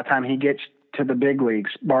pitcher by the time he gets to the big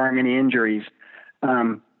leagues, barring any injuries.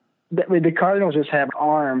 The Cardinals just have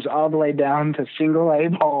arms all the way down to single A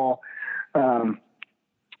ball, and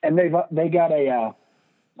they got a.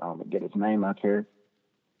 Let me get his name up here.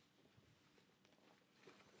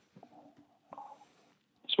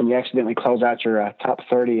 It's when you accidentally close out your top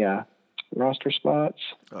 30 roster spots.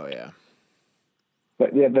 Oh yeah.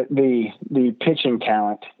 But yeah, the pitching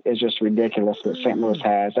talent is just ridiculous that St. Louis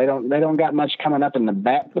has. They don't got much coming up in the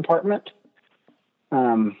bat department,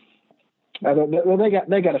 Well,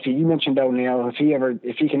 they got a few. You mentioned O'Neill.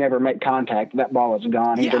 If he can ever make contact, that ball is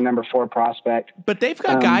gone. He's their number 4 prospect. But they've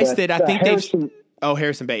got guys that I think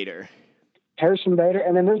Harrison Bader. Harrison Bader,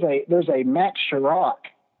 and then there's a Max Sherrock,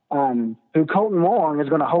 who Colton Wong is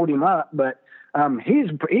going to hold him up, but he's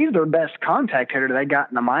their best contact hitter they got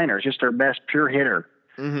in the minors, just their best pure hitter.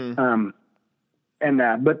 Mm-hmm.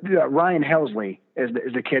 But Ryan Helsley is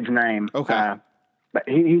the kid's name. Okay. But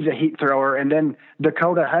he's a heat thrower. And then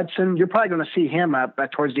Dakota Hudson, you're probably going to see him up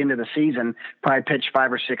towards the end of the season, probably pitch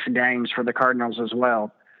 5 or 6 games for the Cardinals as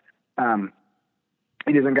well.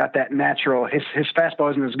 He doesn't got that natural. His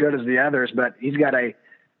fastball isn't as good as the others, but he's got a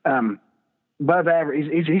above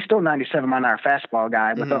average. He's still 97 mile an hour fastball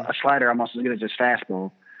guy with a slider almost as good as his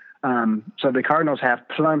fastball. So the Cardinals have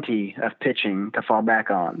plenty of pitching to fall back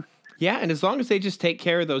on. Yeah, and as long as they just take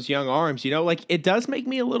care of those young arms, it does make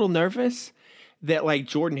me a little nervous that like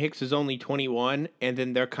Jordan Hicks is only 21 and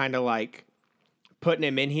then they're kind of like putting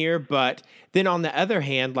him in here. But then on the other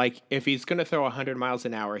hand, like if he's going to throw 100 miles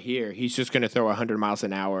an hour here, he's just going to throw 100 miles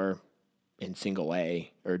an hour in single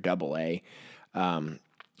A or double A.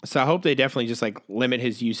 So I hope they definitely just like limit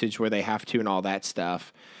his usage where they have to and all that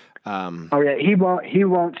stuff. He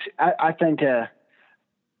won't. I think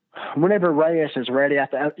whenever Reyes is ready,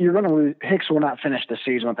 you're going to lose. Hicks will not finish the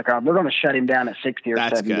season with the Cardinals. They're going to shut him down at 60 or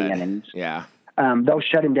 70 innings. Yeah. They'll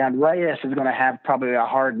shut him down. Reyes is going to have probably a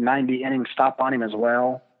hard 90 inning stop on him as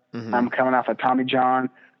well. Coming off of Tommy John.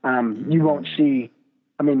 You won't see.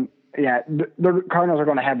 I mean, the Cardinals are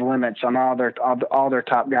going to have limits on all their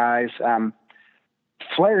top guys.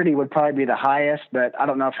 Flaherty would probably be the highest, but I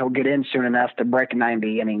don't know if he'll get in soon enough to break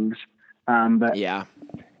 90 innings. There's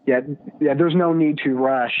no need to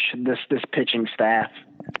rush this pitching staff.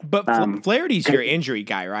 But Flaherty's your injury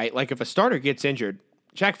guy, right? Like if a starter gets injured,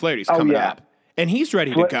 Jack Flaherty's coming up, and he's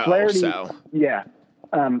ready to go. Flaherty,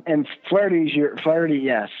 and Flaherty is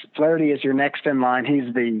your next in line. He's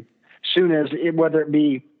whether it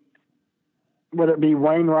be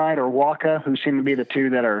Wainwright or Walker, who seem to be the two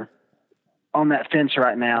that are on that fence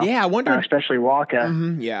right now. Yeah, I wonder, especially Walker.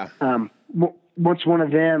 Once one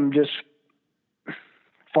of them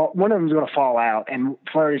one of them's going to fall out, and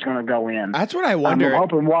Flaherty's going to go in. That's what I wonder. I'm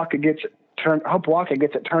hoping Walker gets it turned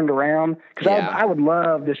around, because I would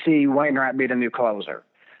love to see Wainwright be the new closer.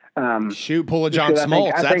 Pull a John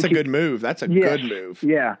Smoltz. That's a good move. That's a good move.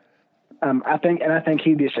 Yeah, I think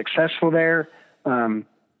he'd be successful there.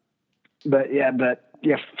 But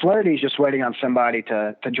Flaherty's just waiting on somebody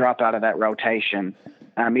to drop out of that rotation,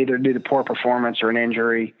 either due to poor performance or an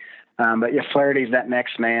injury. Flaherty's that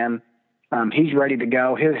next man. He's ready to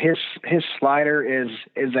go. His slider is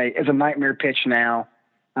a nightmare pitch now.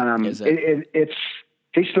 He's still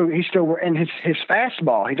in his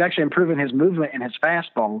fastball. He's actually improving his movement in his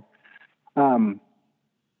fastball.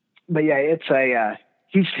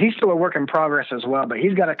 He's still a work in progress as well. But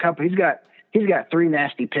he's got 3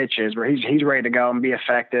 nasty pitches where he's ready to go and be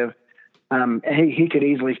effective. And he could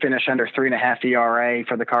easily finish under 3.5 ERA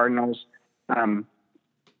for the Cardinals. To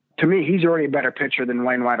me, he's already a better pitcher than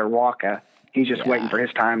Wainwright or Walker. He's just waiting for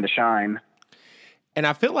his time to shine. And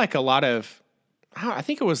I feel like I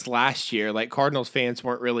think it was last year, like Cardinals fans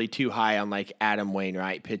weren't really too high on like Adam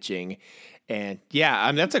Wainwright pitching. And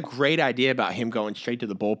that's a great idea about him going straight to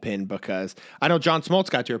the bullpen, because I know John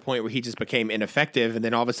Smoltz got to a point where he just became ineffective, and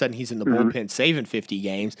then all of a sudden he's in the bullpen saving 50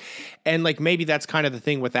 games. And like maybe that's kind of the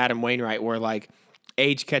thing with Adam Wainwright, where like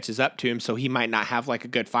age catches up to him, so he might not have like a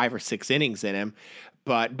good 5 or 6 innings in him.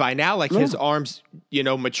 But by now, like his arms,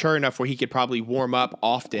 mature enough where he could probably warm up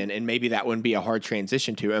often, and maybe that wouldn't be a hard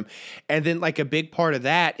transition to him. And then like a big part of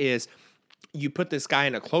that is you put this guy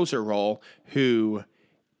in a closer role who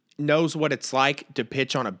knows what it's like to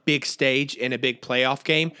pitch on a big stage in a big playoff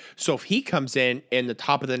game. So if he comes in the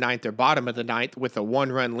top of the 9th or bottom of the 9th with a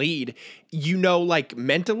 1-run lead, like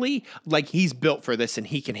mentally, like he's built for this and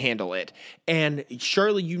he can handle it. And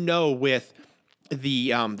surely with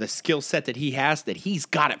the skill set that he has, that he's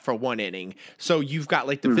got it for 1 inning. So you've got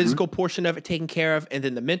like the physical portion of it taken care of, and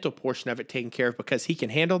then the mental portion of it taken care of, because he can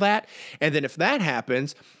handle that. And then if that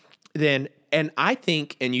happens, then, and I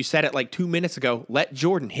think, and you said it like 2 minutes ago, let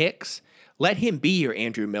him be your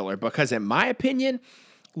Andrew Miller, because in my opinion,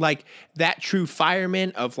 like that true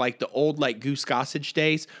fireman of like the old like Goose Gossage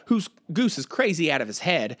days, Goose is crazy out of his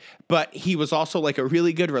head, but he was also like a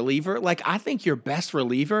really good reliever. Like I think your best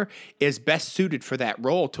reliever is best suited for that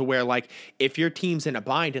role, to where like if your team's in a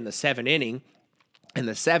bind in the 7th inning, in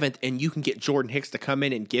the 7th, and you can get Jordan Hicks to come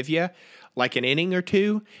in and give you like an inning or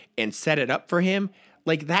two and set it up for him,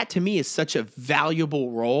 Like, that to me is such a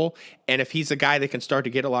valuable role. And if he's a guy that can start to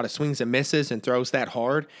get a lot of swings and misses and throws that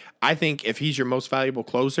hard, I think if he's your most valuable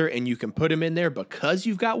closer and you can put him in there because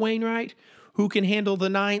you've got Wainwright who can handle the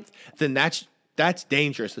ninth, then that's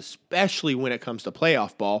dangerous, especially when it comes to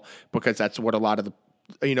playoff ball, because that's what a lot of the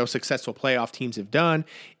successful playoff teams have done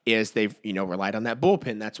is they've, relied on that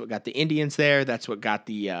bullpen. That's what got the Indians there. That's what got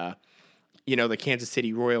the, the Kansas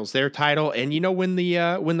City Royals their title. And, when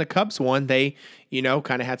the Cubs won, they,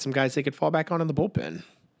 kind of had some guys they could fall back on in the bullpen.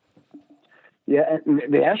 Yeah, and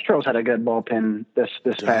the Astros had a good bullpen this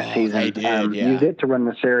past season. They did, used it to win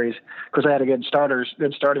the series because they had a good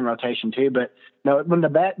starting rotation too. But no, when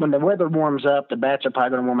the weather warms up, the bats are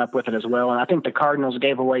probably going to warm up with it as well. And I think the Cardinals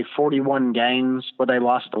gave away 41 games where they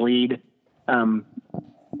lost the lead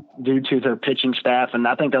due to their pitching staff, and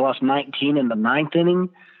I think they lost 19 in the ninth inning.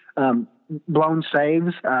 Blown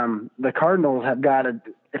saves. The Cardinals have got to,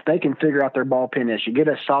 if they can figure out their bullpen issue, get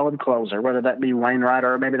a solid closer, whether that be Wainwright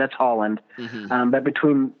or maybe that's Holland. But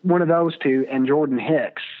between one of those two and Jordan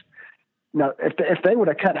Hicks, if they would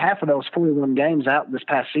have cut half of those 41 games out this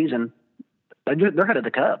past season, they're headed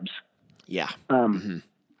the Cubs. Yeah.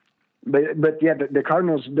 But yeah, the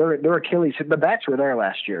Cardinals, their Achilles, the bats were there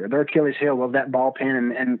last year. Their Achilles heel was that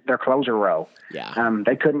bullpen and their closer row. Yeah.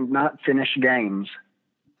 They couldn't not finish games.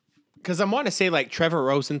 Because I want to say, like, Trevor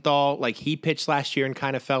Rosenthal, like, he pitched last year and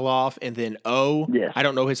kind of fell off. And then yes. I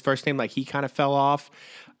don't know his first name, like, he kind of fell off.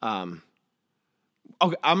 Okay,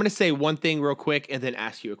 I'm going to say one thing real quick and then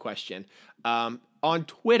ask you a question. On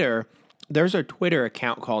Twitter, there's a Twitter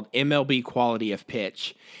account called MLB Quality of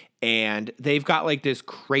Pitch. And they've got, like, this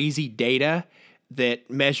crazy data that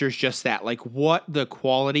measures just that, like, what the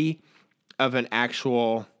quality of an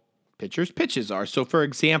actual pitcher's pitches are. So, for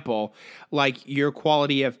example, like your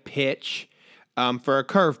quality of pitch for a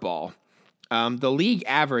curveball, the league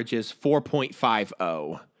average is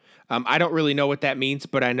 4.50. I don't really know what that means,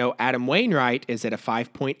 but I know Adam Wainwright is at a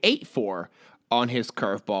 5.84 on his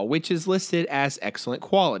curveball, which is listed as excellent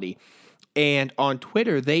quality. And on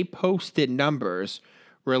Twitter, they posted numbers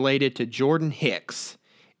related to Jordan Hicks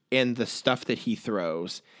and the stuff that he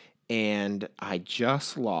throws. And I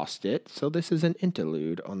just lost it, so this is an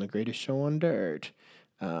interlude on the greatest show on dirt.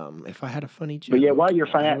 If I had a funny joke, but yeah, while you're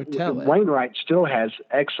finding out, Wainwright still has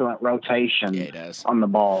excellent rotation on the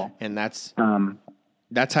ball, and that's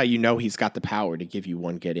how you know he's got the power to give you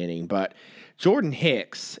one good inning. But Jordan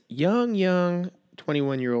Hicks, young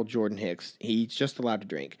 21-year-old Jordan Hicks, he's just allowed to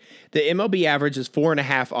drink. The MLB average is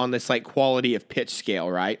 4.5 on this like quality of pitch scale,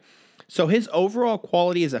 right? So his overall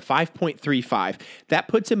quality is a 5.35. That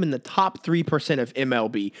puts him in the top 3% of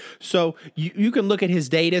MLB. So you can look at his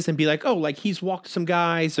data and be like, oh, like he's walked some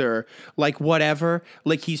guys or like whatever.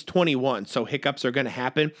 Like he's 21, so hiccups are going to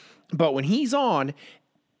happen. But when he's on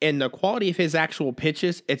and the quality of his actual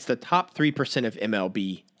pitches, it's the top 3% of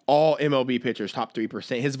MLB. All MLB pitchers, top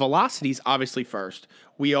 3%. His velocity's obviously first.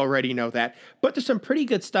 We already know that. But there's some pretty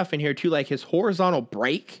good stuff in here too, like his horizontal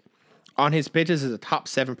break on his pitches is a top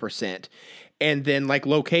 7%. And then like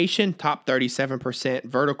location, top 37%,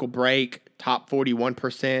 vertical break, top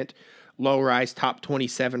 41%, low rise, top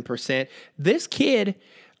 27%. This kid,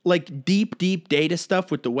 like deep data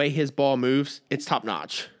stuff with the way his ball moves, it's top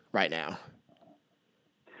notch right now.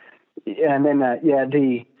 Yeah, and then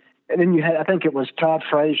and then you had, I think it was Todd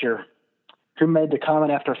Frazier who made the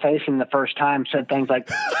comment after facing the first time, said things like,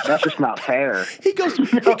 "That's just not fair." He goes,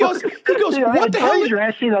 what the hell? Frazier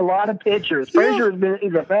has seen a lot of pitchers. Frazier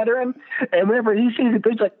he's a veteran, and whenever he sees it,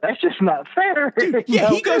 he's like, "That's just not fair."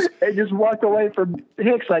 He goes, and just walked away from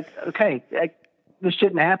Hicks like, "Okay, this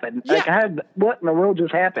shouldn't happen." Yeah. Like, what in the world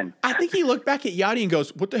just happened? I think he looked back at Yachty and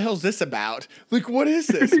goes, "What the hell's this about? Like, what is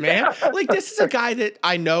this, man?" Like, this is a guy that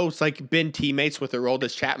I know has like been teammates with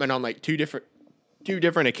Aroldis Chapman on like two different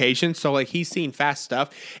occasions. So like he's seen fast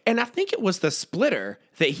stuff. And I think it was the splitter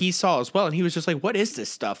that he saw as well. And he was just like, what is this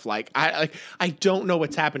stuff? Like, I don't know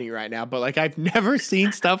what's happening right now, but like, I've never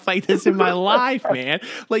seen stuff like this in my life, man.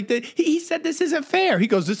 Like he said, this isn't fair. He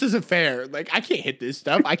goes, this isn't fair. Like, I can't hit this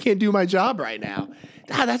stuff. I can't do my job right now.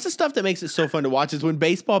 That's the stuff that makes it so fun to watch is when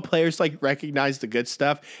baseball players like recognize the good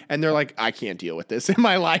stuff and they're like, I can't deal with this in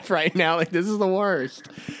my life right now. Like, this is the worst.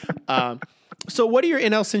 So what do your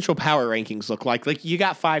NL Central power rankings look like? Like, you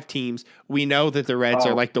got 5 teams. We know that the Reds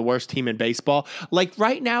are like the worst team in baseball. Like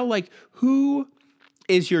right now, like who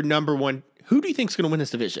is your number one? Who do you think is going to win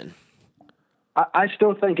this division? I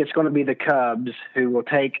still think it's going to be the Cubs who will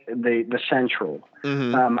take the Central.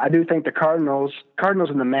 Mm-hmm. I do think the Cardinals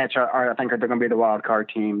and the Mets I think they're going to be the wild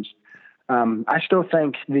card teams. I still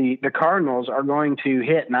think the Cardinals are going to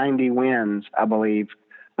hit 90 wins, I believe.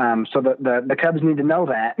 So the Cubs need to know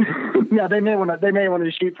that. Yeah, they may want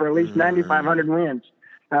to shoot for at least 9,500 wins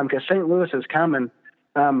because St. Louis is coming.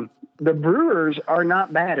 The Brewers are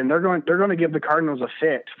not bad, and they're going to give the Cardinals a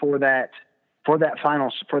fit for that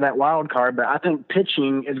wild card. But I think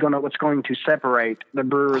pitching is what's going to separate the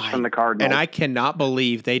Brewers from the Cardinals. And I cannot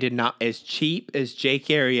believe they did not, as cheap as Jake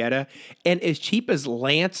Arrieta and as cheap as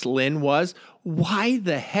Lance Lynn was. Why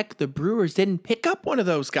the heck the Brewers didn't pick up one of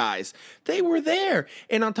those guys? They were there.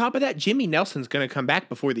 And on top of that, Jimmy Nelson's going to come back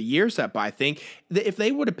before the year's up, I think. If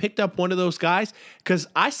they would have picked up one of those guys, because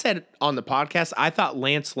I said on the podcast, I thought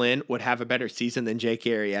Lance Lynn would have a better season than Jake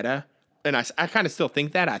Arrieta. And I kind of still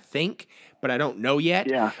think that, but I don't know yet.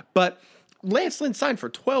 Yeah. But Lance Lynn signed for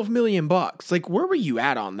 $12 million. Like, where were you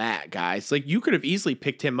at on that, guys? Like, you could have easily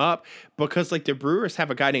picked him up because, like, the Brewers have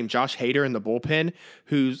a guy named Josh Hader in the bullpen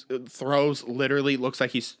who throws literally looks like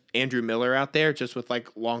he's Andrew Miller out there, just with like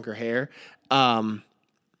longer hair. And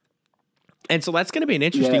so that's going to be an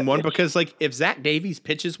interesting one because, like, if Zach Davies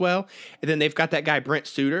pitches well, and then they've got that guy Brent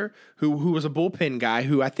Suter, who was a bullpen guy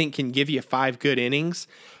who I think can give you 5 good innings.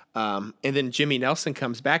 And then Jimmy Nelson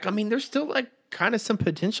comes back. I mean, there's still like kind of some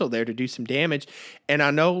potential there to do some damage. And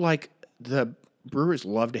I know like the Brewers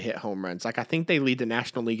love to hit home runs. Like I think they lead the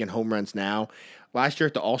National League in home runs now. Last year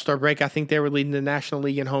at the All-Star break, I think they were leading the National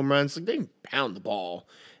League in home runs. Like, they can pound the ball,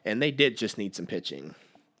 and they did just need some pitching.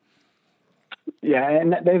 Yeah,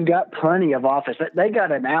 and they've got plenty of offense. They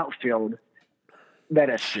got an outfield that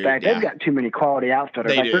is stacked. Yeah. They've got too many quality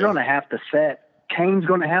outfielders. They're going to have to set. Kane's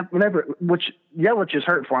going to have which Yelich is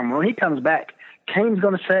hurt for him. When he comes back, Kane's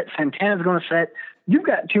going to set. Santana's going to set. You've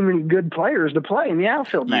got too many good players to play in the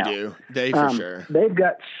outfield now. You do. For sure. They've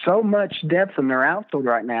got so much depth in their outfield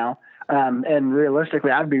right now. And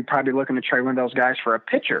realistically, I'd be probably looking to trade one of those guys for a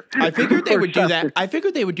pitcher. I figured they would do that. I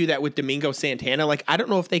figured they would do that with Domingo Santana. Like, I don't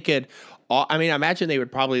know if they could. I mean, I imagine they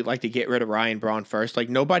would probably like to get rid of Ryan Braun first. Like,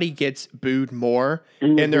 nobody gets booed more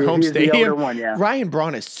in their home stadium. The older one, yeah. Ryan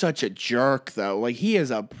Braun is such a jerk, though. Like, he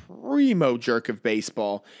is a primo jerk of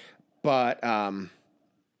baseball. But,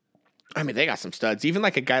 I mean, they got some studs. Even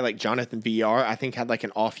like a guy like Jonathan VR, I think had like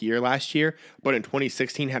an off year last year, but in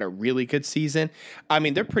 2016 had a really good season. I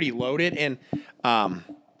mean, they're pretty loaded, and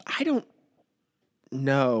I don't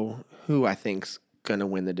know who I think's gonna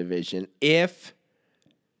win the division. If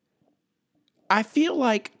I feel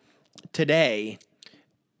like today,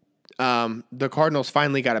 the Cardinals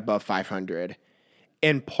finally got above 500,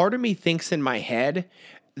 and part of me thinks in my head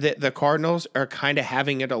that the Cardinals are kind of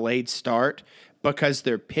having a delayed start because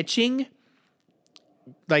their pitching,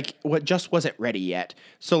 like, what just wasn't ready yet.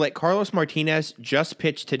 So, like, Carlos Martinez just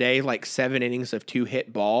pitched today, like, 7 innings of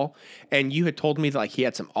 2-hit ball, and you had told me that, like, he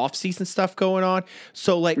had some off-season stuff going on.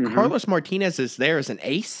 So, like, Carlos Martinez is there as an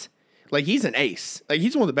ace. Like, he's an ace. Like,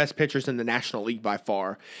 he's one of the best pitchers in the National League by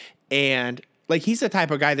far. And, like, he's the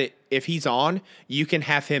type of guy that if he's on, you can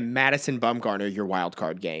have him Madison Bumgarner your wild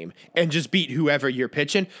card game and just beat whoever you're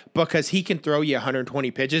pitching because he can throw you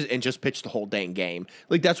 120 pitches and just pitch the whole dang game.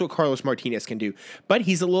 Like, that's what Carlos Martinez can do. But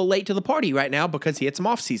he's a little late to the party right now because he had some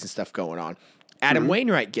offseason stuff going on. Adam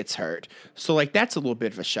Wainwright gets hurt. So, like, that's a little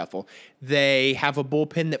bit of a shuffle. They have a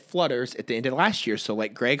bullpen that flutters at the end of last year. So,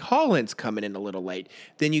 like, Greg Holland's coming in a little late.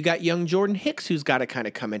 Then you got young Jordan Hicks who's got to kind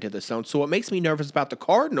of come into the zone. So, what makes me nervous about the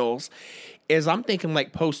Cardinals is I'm thinking,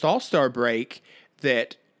 like, post-All-Star break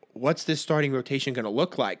that what's this starting rotation going to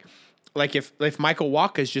look like? Like, if Michael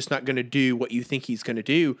Wacha is just not going to do what you think he's going to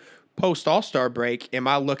do post-All-Star break, am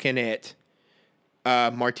I looking at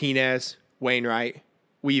Martinez, Wainwright,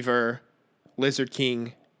 Weaver, Lizard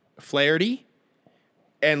King, Flaherty?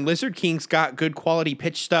 And Lizard King's got good quality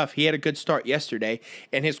pitch stuff. He had a good start yesterday,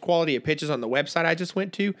 and his quality of pitches on the website I just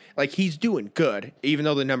went to, like, he's doing good, even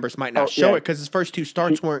though the numbers might not show it because his first 2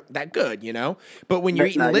 starts weren't that good, you know? But when you're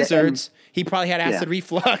eating lizards, he probably had acid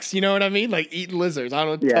reflux, you know what I mean? Like, eating lizards. I don't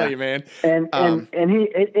know what to tell you, man. And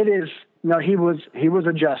he was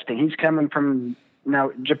adjusting. He's coming from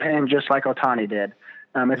Japan just like Ohtani did.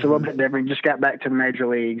 It's a little bit different. He just got back to the major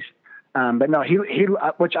leagues. But no,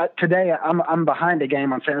 today I'm behind a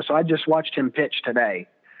game on Saturday, so I just watched him pitch today,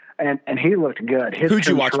 and he looked good. His Who'd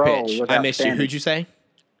you watch pitch? I missed you. Who'd you say?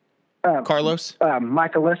 Carlos?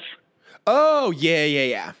 Michaelis. Oh,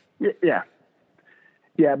 yeah. Yeah,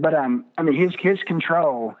 but I mean, his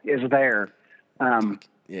control is there.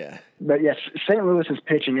 Yeah. But yes, St. Louis's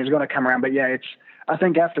pitching is going to come around. But yeah, I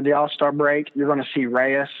think after the All-Star break, you're going to see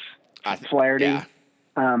Reyes, Flaherty.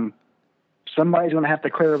 Yeah. Somebody's going to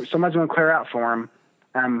clear out for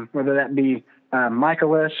him, whether that be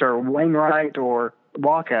Michaelis or Wainwright or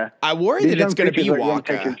Wacha. I worry that it's going to be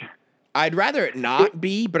Wacha. I'd rather it not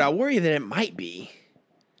be, but I worry that it might be.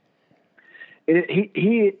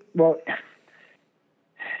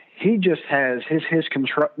 He just has his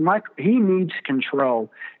control. He needs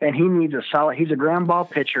control, and he needs a solid. He's a ground ball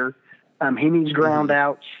pitcher. He needs ground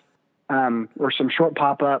outs or some short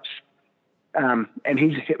pop ups. And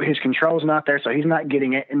his control's not there, so he's not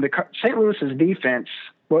getting it. And the St. Louis's defense,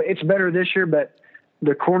 well, it's better this year, but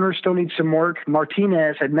the corners still need some work.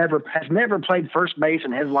 Martinez has never played first base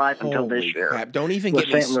in his life until this year. Crap. Don't even get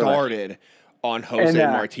me started on Jose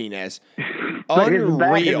Martinez.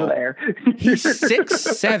 Unreal. He's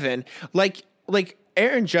 6'7". Like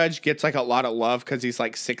Aaron Judge gets like a lot of love because he's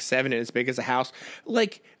like 6'7" and as big as a house.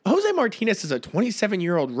 Like Jose Martinez is a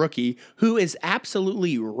 27-year-old rookie who is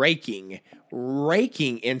absolutely raking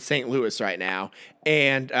in St. Louis right now.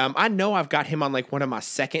 And I know I've got him on like one of my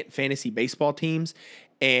second fantasy baseball teams.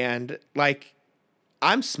 And like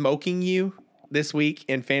I'm smoking you this week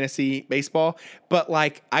in fantasy baseball, but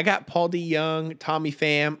like I got Paul DeYoung, Tommy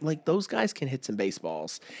Pham, like those guys can hit some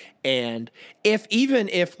baseballs. And even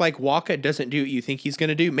if like Waka doesn't do what you think he's going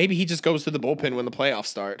to do, maybe he just goes to the bullpen when the playoffs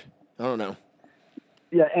start. I don't know.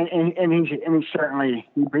 Yeah. And he certainly,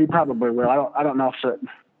 he probably will. I don't know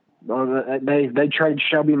if they traded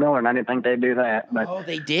Shelby Miller, and I didn't think they'd do that. But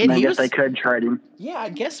they did. I guess they could trade him. Yeah, I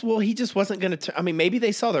guess. Well, he just wasn't going to. I mean, maybe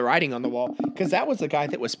they saw the writing on the wall because that was the guy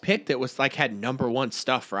that was picked that was like had number one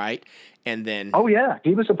stuff, right? And then. Oh yeah,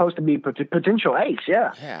 he was supposed to be potential ace.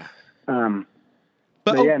 Yeah. Yeah.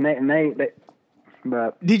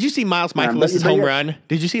 But did you see Miles Michaelis' home run?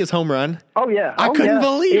 Did you see his home run? Oh yeah, I couldn't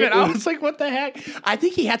believe it. I was like, "What the heck?" I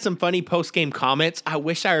think he had some funny post game comments. I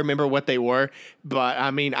wish I remember what they were, but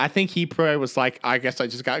I mean, I think he probably was like, "I guess I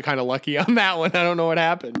just got kind of lucky on that one. I don't know what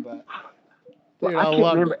happened, but." Well, I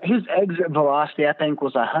can't remember. His exit velocity, I think,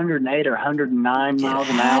 was 108 or 109 miles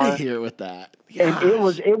an hour. Get out of here with that. And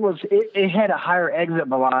it had a higher exit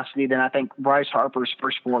velocity than I think Bryce Harper's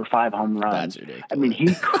first 4 or 5 home runs. That's ridiculous. I mean,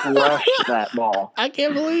 he crushed that ball. I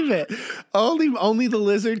can't believe it. Only the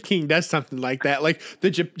Lizard King does something like that. Like the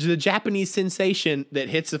Japanese sensation that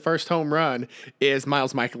hits the first home run is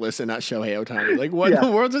Miles Michaelis and not Shohei Ohtani. Like what in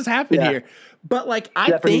the world just happened here? But like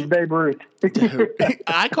I think Babe Ruth.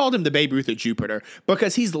 I called him the Babe Ruth of Jupiter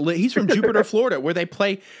because he's from Jupiter, Florida, where they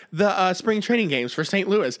play the spring training games for St.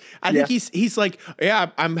 Louis. I think he's like,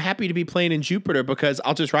 yeah, I'm happy to be playing in Jupiter because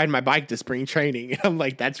I'll just ride my bike to spring training. And I'm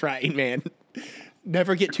like, that's right, man.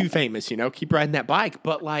 Never get too famous, keep riding that bike.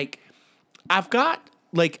 But like, I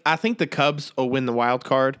think the Cubs will win the wild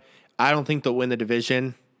card. I don't think they'll win the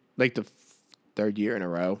division like the third year in a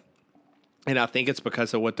row. And I think it's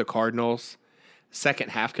because of what the Cardinals' second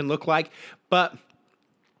half can look like. But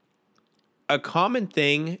a common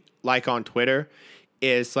thing, like on Twitter,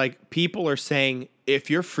 is like people are saying, if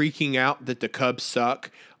you're freaking out that the Cubs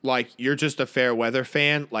suck, like you're just a fair weather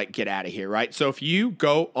fan, like get out of here, right? So if you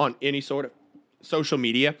go on any sort of social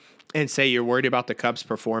media and say you're worried about the Cubs'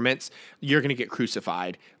 performance, you're going to get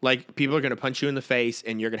crucified. Like people are going to punch you in the face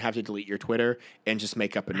and you're going to have to delete your Twitter and just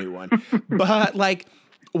make up a new one. But like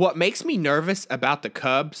what makes me nervous about the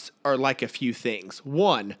Cubs are like a few things.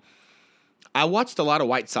 One, I watched a lot of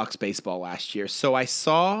White Sox baseball last year, so I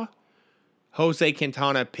saw Jose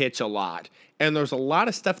Quintana pitch a lot. And there's a lot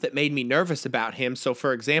of stuff that made me nervous about him. So,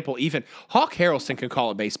 for example, even Hawk Harrelson can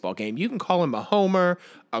call a baseball game. You can call him a homer,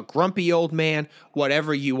 a grumpy old man,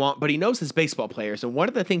 whatever you want, but he knows his baseball players. And one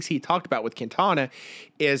of the things he talked about with Quintana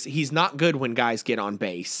is he's not good when guys get on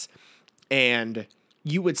base. And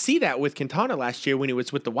you would see that with Quintana last year when he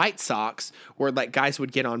was with the White Sox, where like guys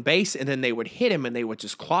would get on base and then they would hit him and they would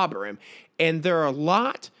just clobber him. And there are a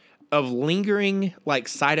lot of lingering like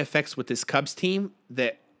side effects with this Cubs team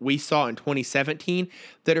that we saw in 2017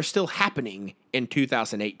 that are still happening in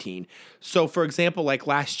 2018. So, for example, like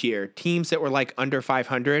last year, teams that were like under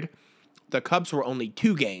 500, the Cubs were only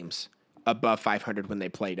 2 games above 500 when they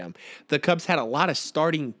played them. The Cubs had a lot of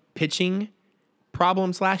starting pitching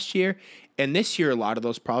problems last year, and this year a lot of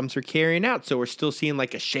those problems are carrying out. So we're still seeing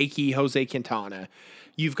like a shaky Jose Quintana.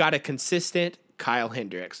 You've got a consistent Kyle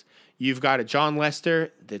Hendricks. You've got a John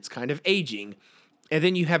Lester that's kind of aging. And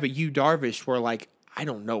then you have a Yu Darvish where like, I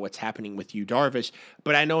don't know what's happening with Yu Darvish,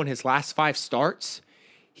 but I know in his last 5 starts,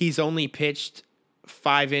 he's only pitched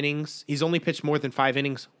 5 innings. He's only pitched more than 5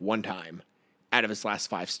 innings one time out of his last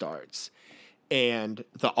 5 starts. And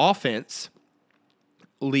the offense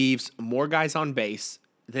leaves more guys on base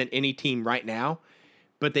than any team right now,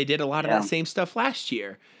 but they did a lot of that same stuff last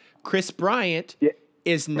year. Chris Bryant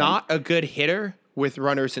is not a good hitter with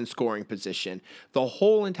runners in scoring position. The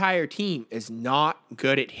whole entire team is not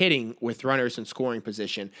good at hitting with runners in scoring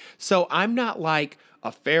position. So I'm not like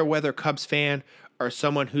a fair weather Cubs fan or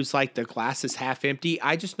someone who's like the glass is half empty.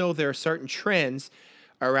 I just know there are certain trends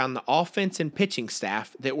around the offense and pitching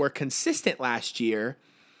staff that were consistent last year.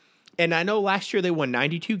 And I know last year they won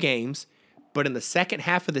 92 games, but in the second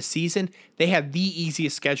half of the season, they had the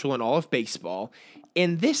easiest schedule in all of baseball.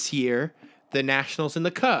 And this year, the Nationals and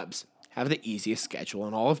the Cubs have the easiest schedule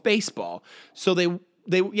in all of baseball. So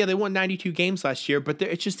they won 92 games last year, but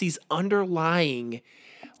it's just these underlying,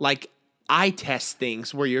 like, eye test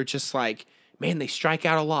things where you're just like, man, they strike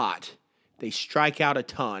out a lot. They strike out a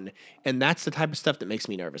ton. And that's the type of stuff that makes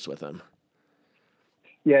me nervous with them.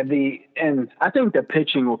 Yeah, and I think the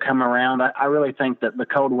pitching will come around. I really think that the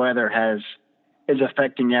cold weather is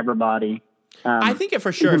affecting everybody. I think it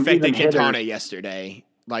for sure affected Quintana yesterday.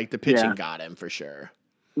 Like, the pitching got him for sure.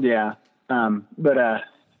 Yeah. But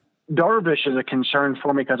Darvish is a concern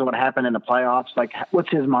for me because of what happened in the playoffs. Like, what's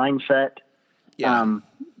his mindset? Yeah.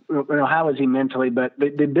 How is he mentally? But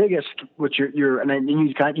the biggest, which and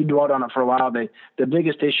you dwelled on it for a while. The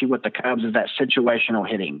biggest issue with the Cubs is that situational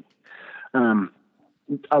hitting.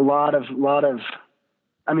 A lot of.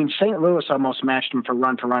 I mean, St. Louis almost matched him for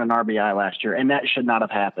run and RBI last year, and that should not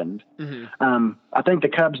have happened. Mm-hmm. I think the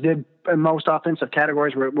Cubs did in most offensive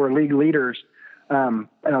categories were league leaders. And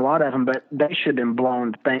a lot of them, but they should have been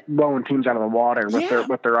blowing teams out of the water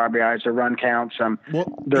with their RBIs, their run counts,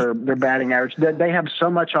 their batting average. They have so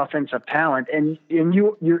much offensive talent, and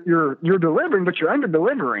you're delivering, but you're under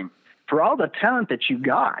delivering for all the talent that you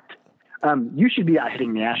got. You should be out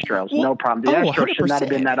hitting the Astros, no problem. The Astros 100%. Should not have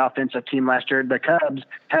been that offensive team last year. The Cubs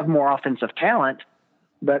have more offensive talent,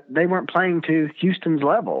 but they weren't playing to Houston's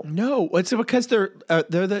level. No, it's because they're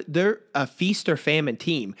a feast or famine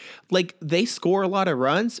team. Like, they score a lot of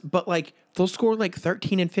runs, but like they'll score like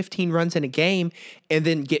 13 and 15 runs in a game and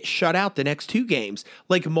then get shut out the next two games.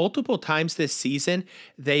 Like, multiple times this season,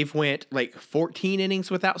 they've went like 14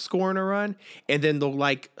 innings without scoring a run, and then they'll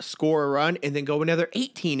like score a run and then go another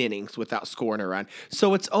 18 innings without scoring a run.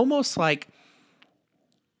 So it's almost like,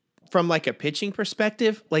 from like a pitching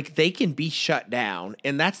perspective, like, they can be shut down.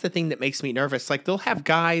 And that's the thing that makes me nervous. Like, they'll have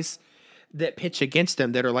guys that pitch against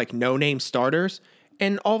them that are like no-name starters,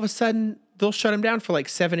 and all of a sudden they'll shut them down for like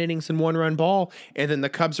 7 innings and 1-run ball. And then the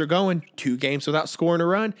Cubs are going 2 games without scoring a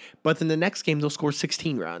run, but then the next game they'll score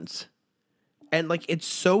 16 runs. And like, it's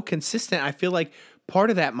so consistent. I feel like part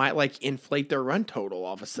of that might like inflate their run total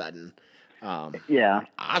all of a sudden. Yeah.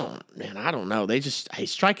 I don't know. They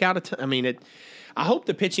strike out I hope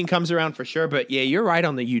the pitching comes around for sure, but yeah, you're right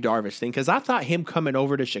on the Yu Darvish thing, because I thought him coming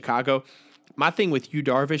over to Chicago, my thing with Yu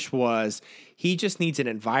Darvish was he just needs an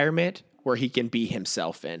environment where he can be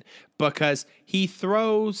himself in, because he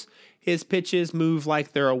throws his pitches move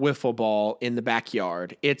like they're a wiffle ball in the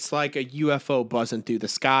backyard. It's like a UFO buzzing through the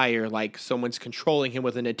sky, or like someone's controlling him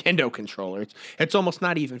with a Nintendo controller. It's almost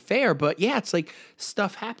not even fair, but yeah, it's like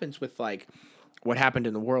stuff happens with like what happened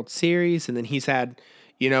in the World Series, and then he's had,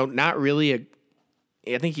 not really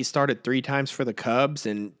I think he started 3 times for the Cubs,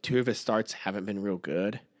 and 2 of his starts haven't been real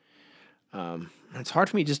good. It's hard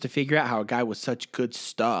for me just to figure out how a guy with such good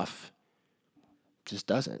stuff just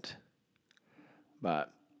doesn't.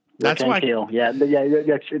 But that's why.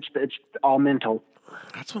 It's all mental.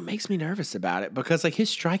 That's what makes me nervous about it, because like his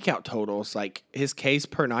strikeout totals, like his Ks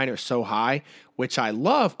per 9 are so high, which I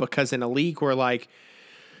love, because in a league where like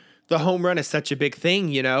the home run is such a big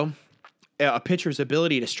thing, a pitcher's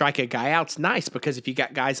ability to strike a guy out's nice, because if you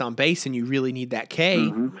got guys on base and you really need that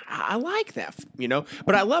K, I like that,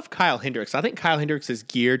 But I love Kyle Hendricks. I think Kyle Hendricks is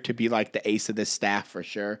geared to be like the ace of this staff for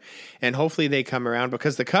sure. And hopefully they come around,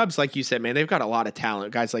 because the Cubs, like you said, man, they've got a lot of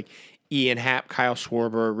talent. Guys like Ian Happ, Kyle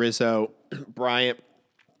Schwarber, Rizzo, Bryant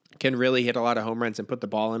can really hit a lot of home runs and put the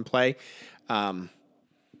ball in play. But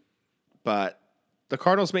the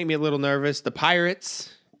Cardinals make me a little nervous. The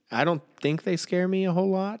Pirates, I don't think they scare me a whole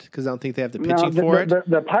lot, because I don't think they have the pitching for it.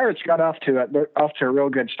 The Pirates got off to a real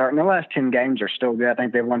good start. And the last 10 games are still good. I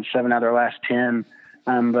think they've won 7 out of their last 10.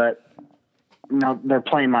 But they're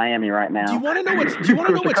playing Miami right now. Do you want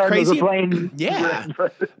to know what's crazy? Yeah.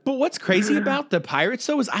 But what's crazy about the Pirates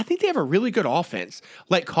though is I think they have a really good offense.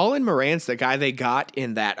 Like, Colin Moran's the guy they got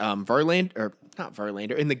in that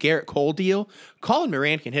in the Garrett Cole deal. Colin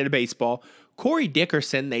Moran can hit a baseball. Corey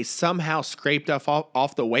Dickerson, they somehow scraped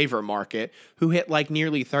off the waiver market, who hit like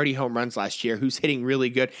nearly 30 home runs last year, who's hitting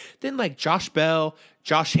really good. Then like Josh Bell,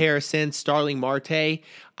 Josh Harrison, Starling Marte.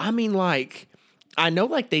 I mean, like, I know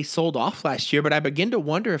like they sold off last year, but I begin to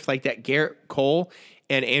wonder if like that Garrett Cole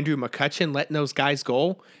and Andrew McCutchen letting those guys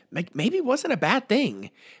go maybe wasn't a bad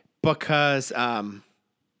thing, because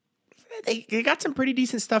they got some pretty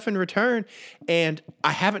decent stuff in return. And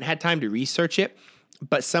I haven't had time to research it,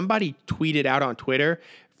 but somebody tweeted out on Twitter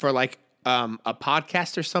for like a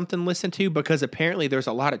podcast or something listen to, because apparently there's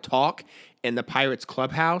a lot of talk in the Pirates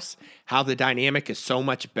clubhouse how the dynamic is so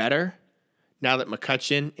much better now that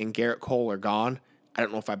McCutchen and Garrett Cole are gone. I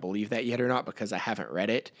don't know if I believe that yet or not because I haven't read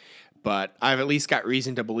it, but I've at least got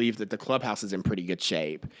reason to believe that the clubhouse is in pretty good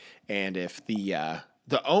shape. And if the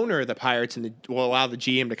owner of the Pirates will allow the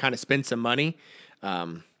GM to kind of spend some money,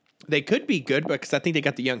 they could be good because I think they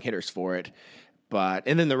got the young hitters for it.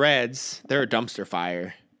 And then the Reds, they're a dumpster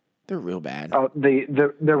fire. They're real bad. Oh,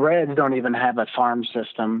 the Reds don't even have a farm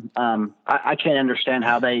system. I can't understand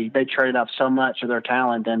how they traded off so much of their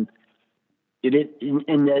talent, and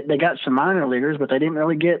they got some minor leaguers, but they didn't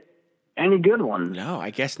really get any good ones. No, I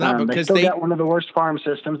guess not, because they got one of the worst farm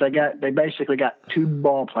systems. They basically got two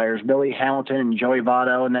ball players, Billy Hamilton and Joey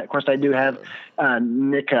Votto, and of course they do have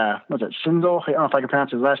Nick Senzel? I don't know if I can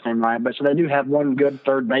pronounce his last name right, but so they do have one good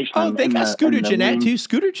third baseman. Oh, they got Scooter Gennett too.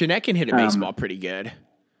 Scooter Gennett can hit a baseball pretty good.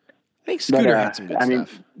 I think Scooter had some good stuff. Mean,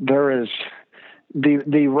 there is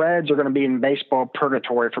the Reds are going to be in baseball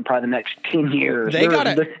purgatory for probably the next 10 years.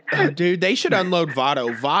 Dude, they should unload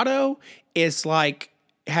Votto. Votto is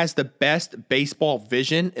has the best baseball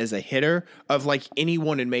vision as a hitter of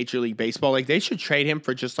anyone in Major League Baseball. They should trade him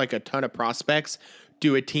for just a ton of prospects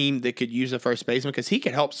to a team that could use a first baseman because he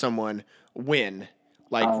could help someone win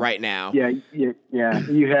right now. Yeah. You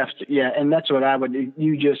have to. Yeah. And that's what I would do.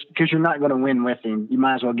 Because you're not going to win with him. You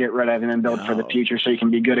might as well get rid of him and build for the future so you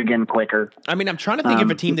can be good again quicker. I mean, I'm trying to think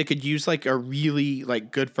of a team that could use a really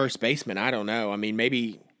good first baseman. I don't know. I mean,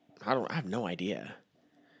 maybe, I have no idea.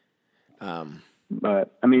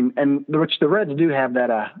 But I mean, and which the Reds do have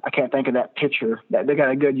that. I can't think of that pitcher. That they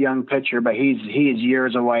got a good young pitcher, but he is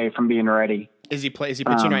years away from being ready. Is he pitching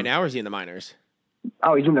right now, or is he in the minors?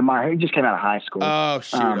 Oh, he's in the minors. He just came out of high school. Oh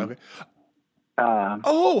shoot!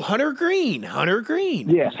 Okay. Hunter Green.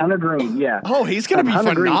 Yes, Hunter Green. Yeah. Oh, he's going to be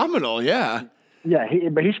phenomenal. Green. Yeah. Yeah,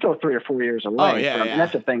 but he's still 3 or 4 years away. Oh yeah, yeah.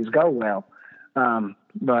 That's if things go well.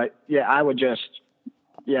 But yeah, I would just.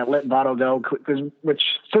 Yeah, let Votto go, which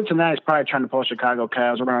Cincinnati's probably trying to pull Chicago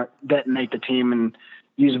Cubs. We're going to detonate the team and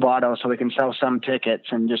use Votto so we can sell some tickets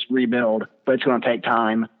and just rebuild. But it's going to take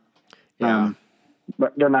time. Yeah.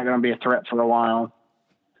 But they're not going to be a threat for a while.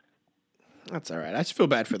 That's all right. I just feel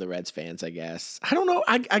bad for the Reds fans, I guess. I don't know.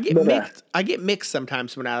 I get mixed. I get mixed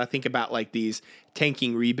sometimes when I think about these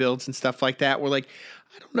tanking rebuilds and stuff like that. Where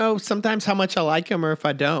I don't know sometimes how much I like them or if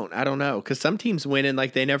I don't. I don't know because some teams win and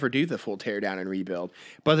they never do the full tear down and rebuild,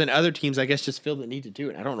 but then other teams I guess just feel the need to do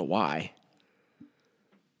it. I don't know why.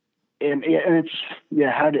 And it's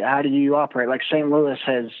how do you operate? St. Louis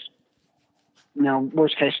has.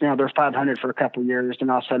 Worst case now they're 500 for a couple of years, and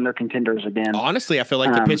all of a sudden they're contenders again. Honestly, I feel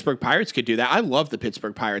like the Pittsburgh Pirates could do that. I love the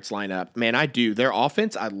Pittsburgh Pirates lineup. Man, I do. Their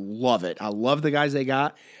offense, I love it. I love the guys they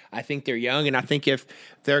got. I think they're young, and I think if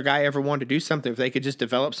their guy ever wanted to do something, if they could just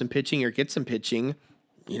develop some pitching or get some pitching,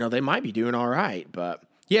 they might be doing all right. But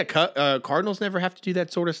yeah, Cardinals never have to do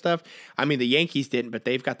that sort of stuff. I mean, the Yankees didn't, but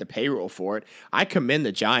they've got the payroll for it. I commend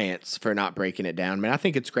the Giants for not breaking it down. Man, I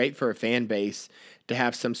think it's great for a fan base to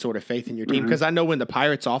have some sort of faith in your team. Because I know when the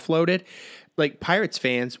Pirates offloaded, Pirates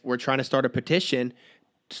fans were trying to start a petition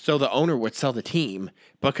so the owner would sell the team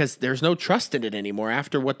because there's no trust in it anymore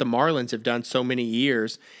after what the Marlins have done so many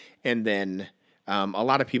years. And then a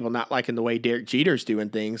lot of people not liking the way Derek Jeter's doing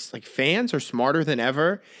things. Fans are smarter than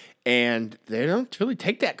ever, and they don't really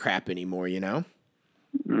take that crap anymore,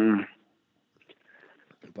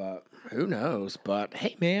 But who knows? But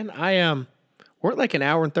hey, man, we're at an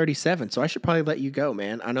hour and 37, so I should probably let you go,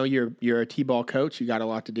 man. I know you're a T-ball coach. You got a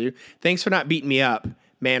lot to do. Thanks for not beating me up,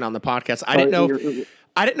 man, on the podcast. I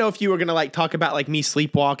didn't know if you were gonna talk about me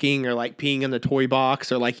sleepwalking or peeing in the toy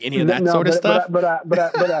box or any of that sort of stuff. But I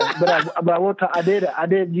will. I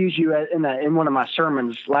did use you in one of my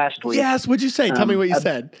sermons last week. Yes. What'd you say? Tell me what you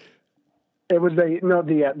said. It was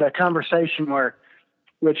the conversation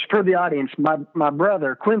which for the audience, my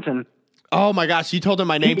brother Quentin. Oh my gosh, you told him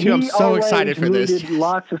my name too. I'm so excited for this.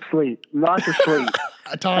 Lots of sleep.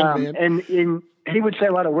 A ton, man. And he would say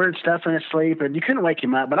a lot of weird stuff in his sleep, and you couldn't wake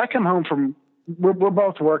him up. But I come home from we're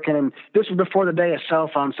both working, and this was before the day of cell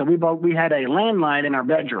phones, so we had a landline in our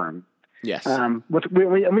bedroom. Yes.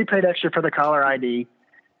 We paid extra for the caller ID,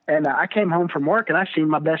 and I came home from work, and I seen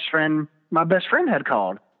my best friend had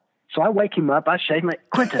called. So I wake him up. I shake him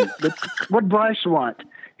Quentin, what Bryce want?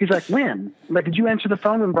 He's like, when? Did you answer the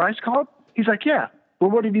phone when Bryce called? He's like, yeah. Well,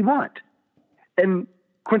 what did he want? And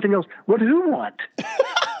Quentin goes, what did who want?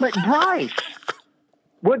 Bryce,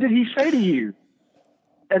 what did he say to you?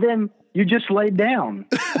 And then you just laid down.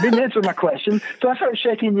 Didn't answer my question. So I started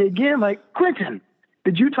shaking you again, Quentin,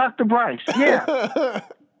 did you talk to Bryce? Yeah.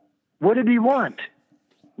 What did he want?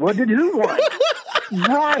 What did who won?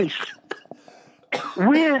 Bryce.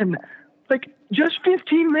 When? Like just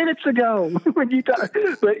 15 minutes ago, when you thought,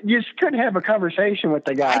 but you just couldn't have a conversation with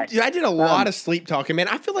the guy. I did a lot of sleep talking, man.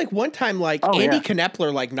 I feel like one time, like Andy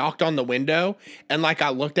Knepler, like knocked on the window, and like I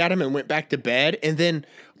looked at him and went back to bed, and then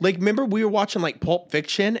like remember we were watching like Pulp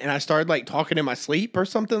Fiction, and I started like talking in my sleep or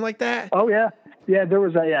something like that. Oh yeah. Yeah, there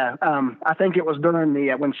was I think it was during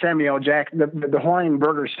the when Samuel Jackson, the Hawaiian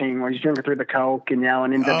burger scene where he's drinking through the Coke and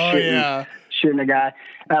yelling, ends up shooting a guy.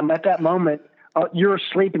 At that moment, you're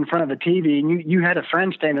asleep in front of the TV, and you had a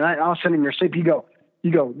friend standing there, and all of a sudden in your sleep, you go,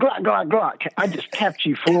 Glock, Glock, Glock. I just kept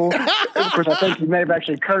you, fool. Of course, I think you may have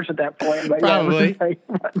actually cursed at that point. But probably.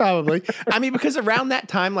 Probably. I mean, because around that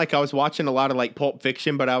time, like, I was watching a lot of, like, Pulp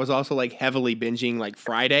Fiction, but I was also, like, heavily binging, like,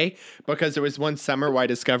 Friday, because there was one summer where I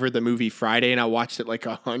discovered the movie Friday, and I watched it, like,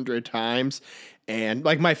 100 times. And,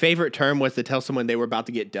 like, my favorite term was to tell someone they were about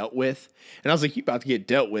to get dealt with. And I was like, you about to get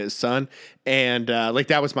dealt with, son. And, like,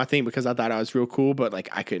 that was my thing because I thought I was real cool, but, like,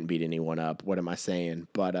 I couldn't beat anyone up. What am I saying?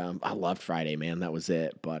 But I loved Friday, man. That was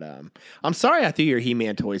it. But I'm sorry I threw your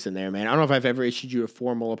He-Man toys in there, man. I don't know if I've ever issued you a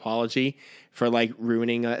formal apology for, like,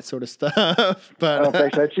 ruining that sort of stuff. But I don't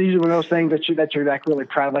think so. It's usually one of those things that you're like, really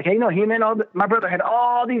proud of. Like, hey, He-Man, my brother had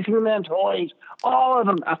all these He-Man toys. All of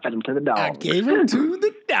them. I fed them to the dogs. I gave them to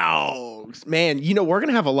the dogs. Man, we're going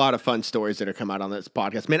to have a lot of fun stories that are come out on this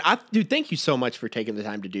podcast. Man, dude, thank you so much for taking the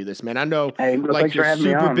time to do this, man. I know like you're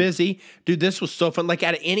super busy. Dude, this was so fun. Like,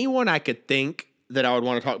 out of anyone I could think that I would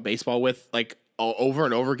want to talk baseball with, like, over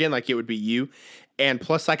and over again, like, it would be you. And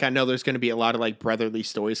plus, like, I know there's going to be a lot of, like, brotherly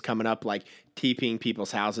stories coming up, like TPing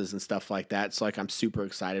people's houses and stuff like that. So, like, I'm super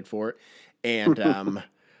excited for it. And,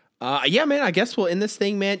 yeah, man, I guess we'll end this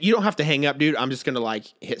thing, man. You don't have to hang up, dude. I'm just going to, like,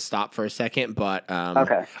 hit stop for a second. But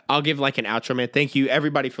okay. I'll give, like, an outro, man. Thank you,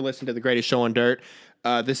 everybody, for listening to The Greatest Show on Dirt.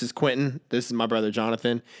 This is Quentin. This is my brother,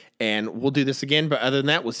 Jonathan. And we'll do this again. But other than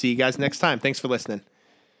that, we'll see you guys next time. Thanks for listening.